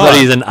 Not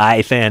everybody's an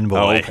iFanboy.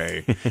 Oh,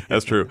 okay,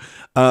 that's true.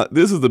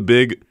 This is the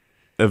big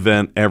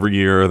event every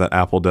year that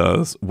Apple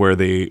does where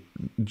they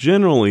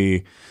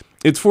generally...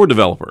 It's for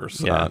developers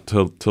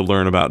to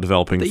learn about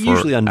developing. They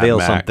usually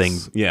unveil something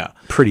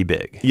pretty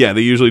big. Yeah,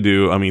 they usually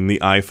do. I mean, the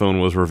iPhone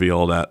was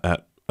revealed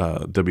at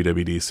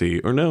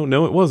WWDC. Or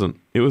no, it wasn't.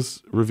 It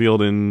was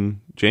revealed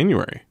in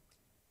January.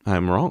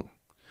 I'm wrong.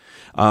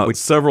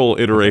 Several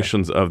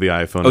iterations of the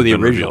iPhone. Oh, the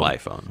original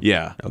iPhone.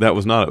 Yeah, that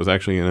was not. It was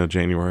actually in a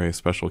January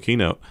special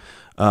keynote.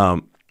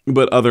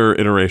 But other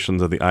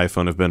iterations of the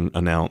iPhone have been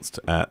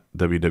announced at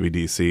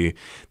WWDC.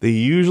 They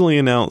usually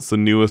announce the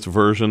newest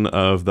version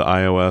of the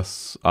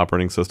iOS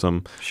operating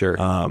system. Sure.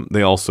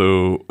 They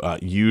also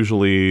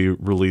usually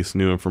release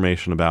new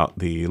information about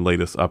the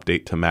latest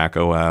update to Mac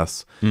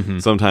OS.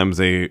 Sometimes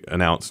they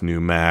announce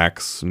new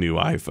Macs, new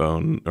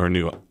iPhone, or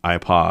new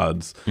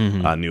iPods,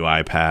 new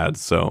iPads.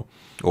 So...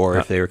 Or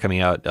if they were coming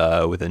out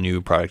with a new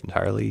product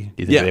entirely,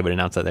 do you think they would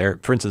announce that there?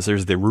 For instance,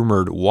 there's the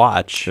rumored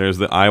watch. There's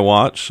the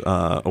iWatch,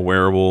 a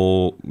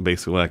wearable,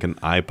 basically like an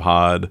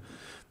iPod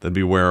that'd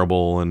be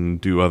wearable and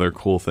do other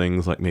cool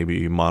things like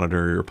maybe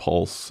monitor your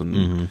pulse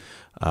and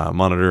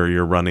monitor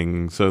your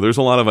running. So there's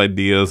a lot of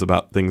ideas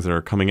about things that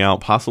are coming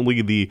out.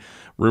 Possibly the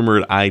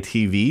rumored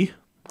iTV.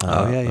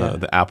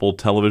 The Apple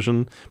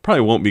television.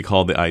 Probably won't be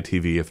called the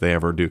iTV if they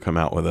ever do come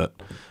out with it.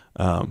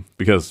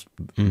 Because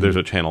there's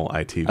a channel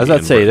ITV. I was about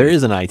to say there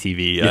is an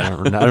ITV. Yeah.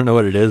 I don't know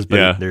what it is,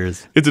 but there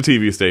is. It's a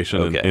TV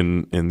station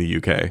in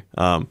the UK.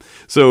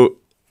 So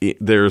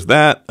there's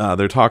that.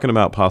 They're talking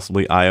about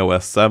possibly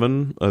iOS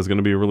 7 is going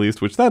to be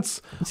released, which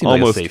that's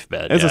almost like a safe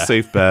bet. It's a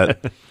safe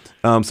bet.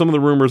 Some of the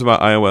rumors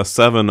about iOS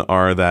 7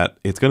 are that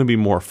it's going to be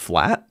more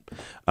flat,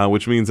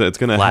 which means that it's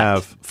going to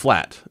have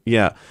flat.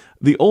 Yeah.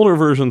 the older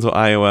versions of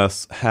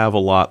iOS have a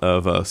lot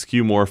of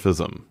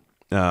skeuomorphism,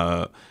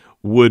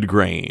 wood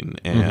grain,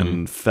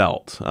 and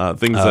felt,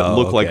 things that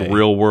look like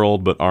real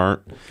world but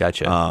aren't.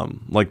 Gotcha.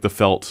 Like the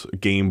felt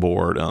game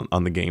board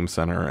on the Game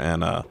Center,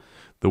 and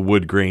the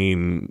wood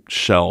grain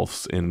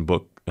shelves in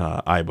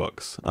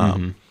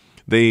iBooks.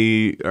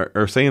 They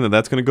are saying that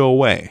that's going to go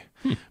away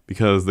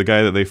because the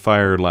guy that they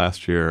fired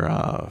last year,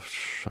 I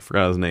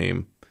forgot his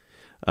name.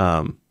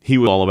 He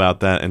was all about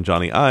that, and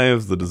Johnny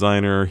Ives, the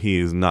designer,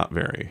 he's not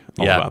very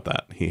all about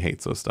that. He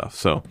hates those stuff.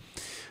 So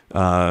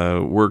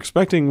we're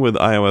expecting with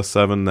iOS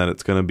 7 that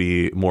it's going to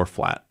be more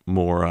flat,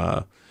 more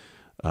I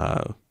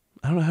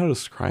don't know how to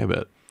describe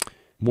it.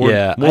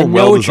 More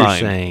well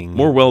designed.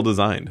 More well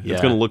designed. Yeah.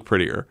 It's going to look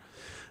prettier.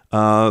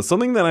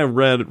 Something that I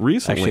read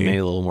recently, actually maybe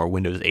a little more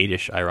Windows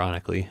 8ish,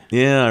 ironically.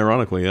 Yeah,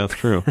 ironically, that's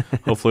true.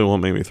 Hopefully, it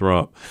won't make me throw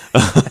up.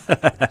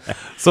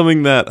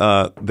 Something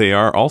that they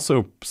are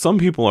also, some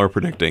people are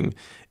predicting,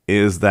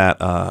 is that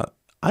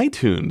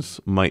iTunes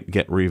might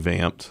get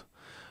revamped,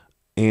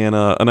 and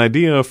an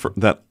idea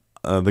that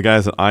the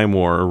guys at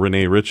iMore,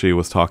 Renee Ritchie,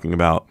 was talking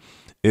about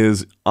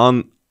is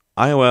on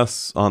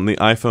iOS, on the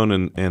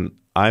iPhone and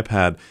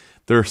iPad.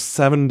 There are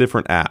 7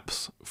 different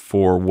apps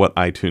for what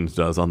iTunes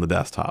does on the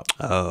desktop.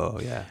 Oh,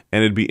 yeah.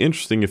 And it'd be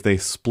interesting if they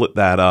split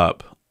that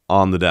up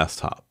on the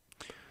desktop.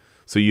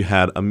 So you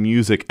had a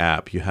music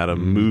app, you had a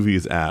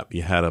movies app,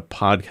 you had a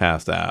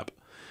podcast app,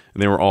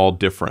 and they were all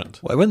different.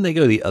 Why wouldn't they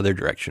go the other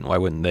direction? Why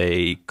wouldn't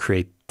they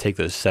take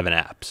those 7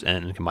 apps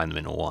and combine them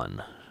into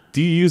one?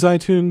 Do you use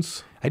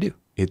iTunes? I do.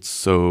 It's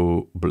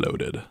so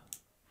bloated.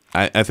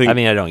 I think. I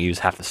mean, I don't use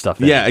half the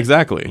stuff. Yeah,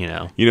 exactly.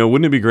 You know,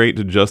 wouldn't it be great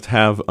to just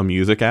have a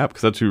music app?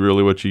 Because that's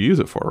really what you use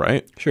it for,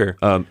 right? Sure.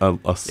 A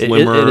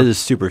slimmer. It is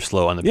super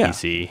slow on the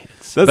PC.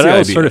 But I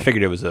always sort of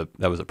figured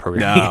that was a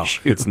programming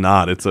issue. It's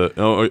not. It's not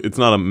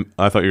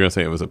I thought you were going to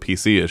say it was a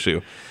PC issue.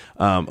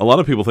 A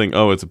lot of people think,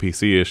 it's a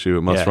PC issue.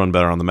 It must run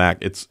better on the Mac.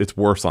 It's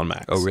worse on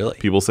Macs. Oh, really?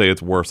 People say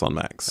it's worse on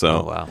Macs.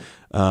 So,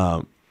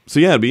 wow. So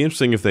yeah, it'd be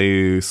interesting if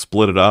they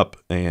split it up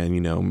and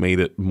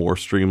made it more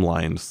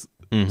streamlined.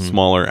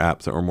 Smaller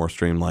apps that were more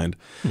streamlined.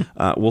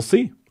 We'll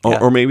see.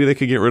 Or maybe they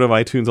could get rid of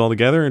iTunes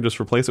altogether and just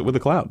replace it with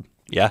the cloud.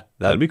 Yeah,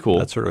 that'd be cool.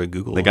 That's sort of what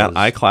Google. They got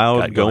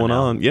iCloud going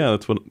on. Yeah,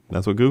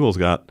 that's what Google's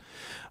got.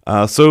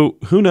 So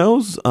who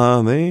knows?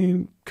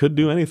 They could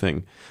do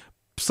anything.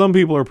 Some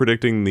people are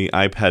predicting the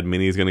iPad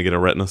Mini is going to get a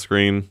Retina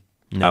screen.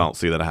 No. I don't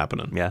see that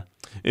happening. Yeah,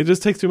 it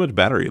just takes too much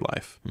battery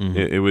life.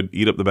 It would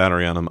eat up the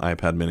battery on an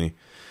iPad Mini.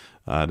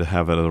 To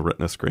have it as a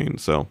Retina screen.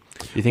 So,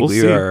 do you think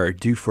we are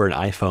due for an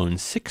iPhone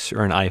 6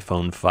 or an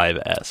iPhone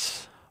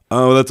 5S?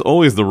 Oh, that's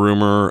always the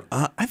rumor.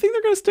 I think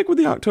they're going to stick with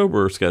the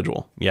October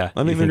schedule. Yeah,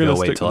 I think they're going to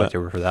wait till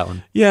October for that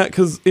one. Yeah,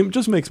 because it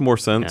just makes more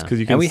sense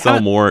because you can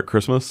sell more at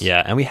Christmas.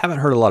 Yeah, and we haven't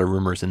heard a lot of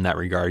rumors in that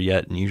regard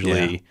yet. And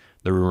usually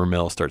the rumor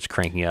mill starts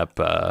cranking up.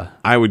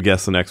 I would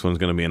guess the next one's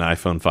going to be an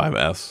iPhone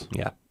 5S.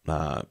 Yeah,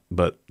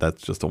 but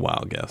that's just a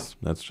wild guess.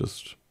 That's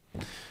just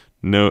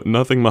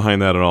nothing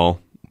behind that at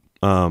all.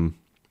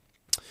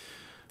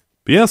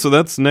 But yeah, so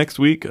that's next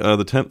week,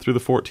 the 10th through the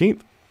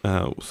 14th.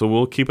 So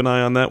we'll keep an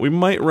eye on that. We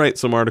might write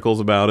some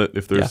articles about it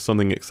if there's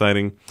something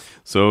exciting.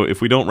 So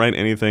if we don't write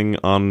anything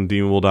on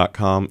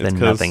Deemable.com, it's then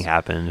nothing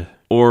happened.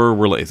 Or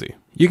we're lazy.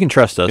 You can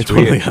trust us.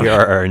 We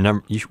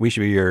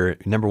should be your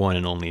number one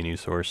and only news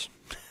source.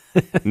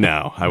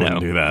 No, I wouldn't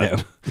do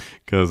that.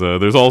 Because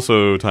there's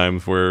also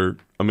times where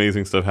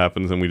amazing stuff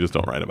happens and we just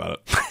don't write about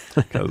it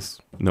because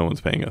no one's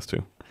paying us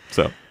to.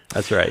 So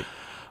that's right.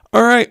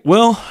 All right.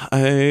 Well,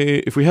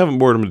 if we haven't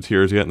bored them to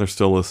tears yet and they're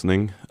still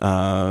listening,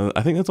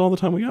 I think that's all the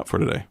time we got for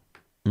today.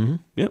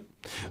 Yep.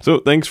 So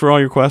thanks for all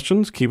your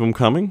questions. Keep them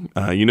coming.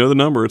 You know the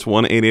number. It's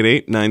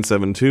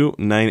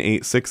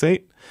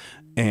 1-888-972-9868.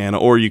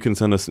 Or you can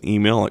send us an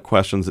email at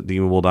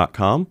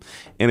questions@deemable.com.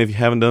 And if you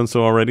haven't done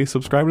so already,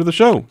 subscribe to the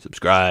show.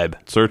 Subscribe.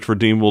 Search for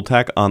Deemable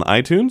Tech on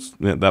iTunes,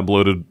 that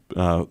bloated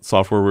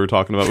software we were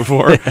talking about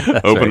before.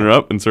 Open it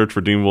up and search for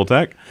Deemable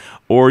Tech.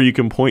 Or you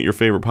can point your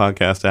favorite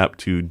podcast app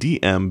to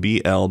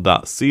dmbl.co/pod.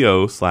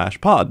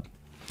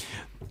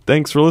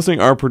 Thanks for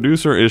listening. Our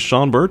producer is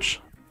Sean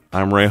Birch.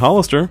 I'm Ray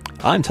Hollister.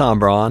 I'm Tom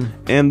Braun.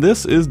 And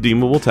this is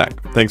Deemable Tech.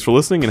 Thanks for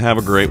listening and have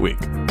a great week.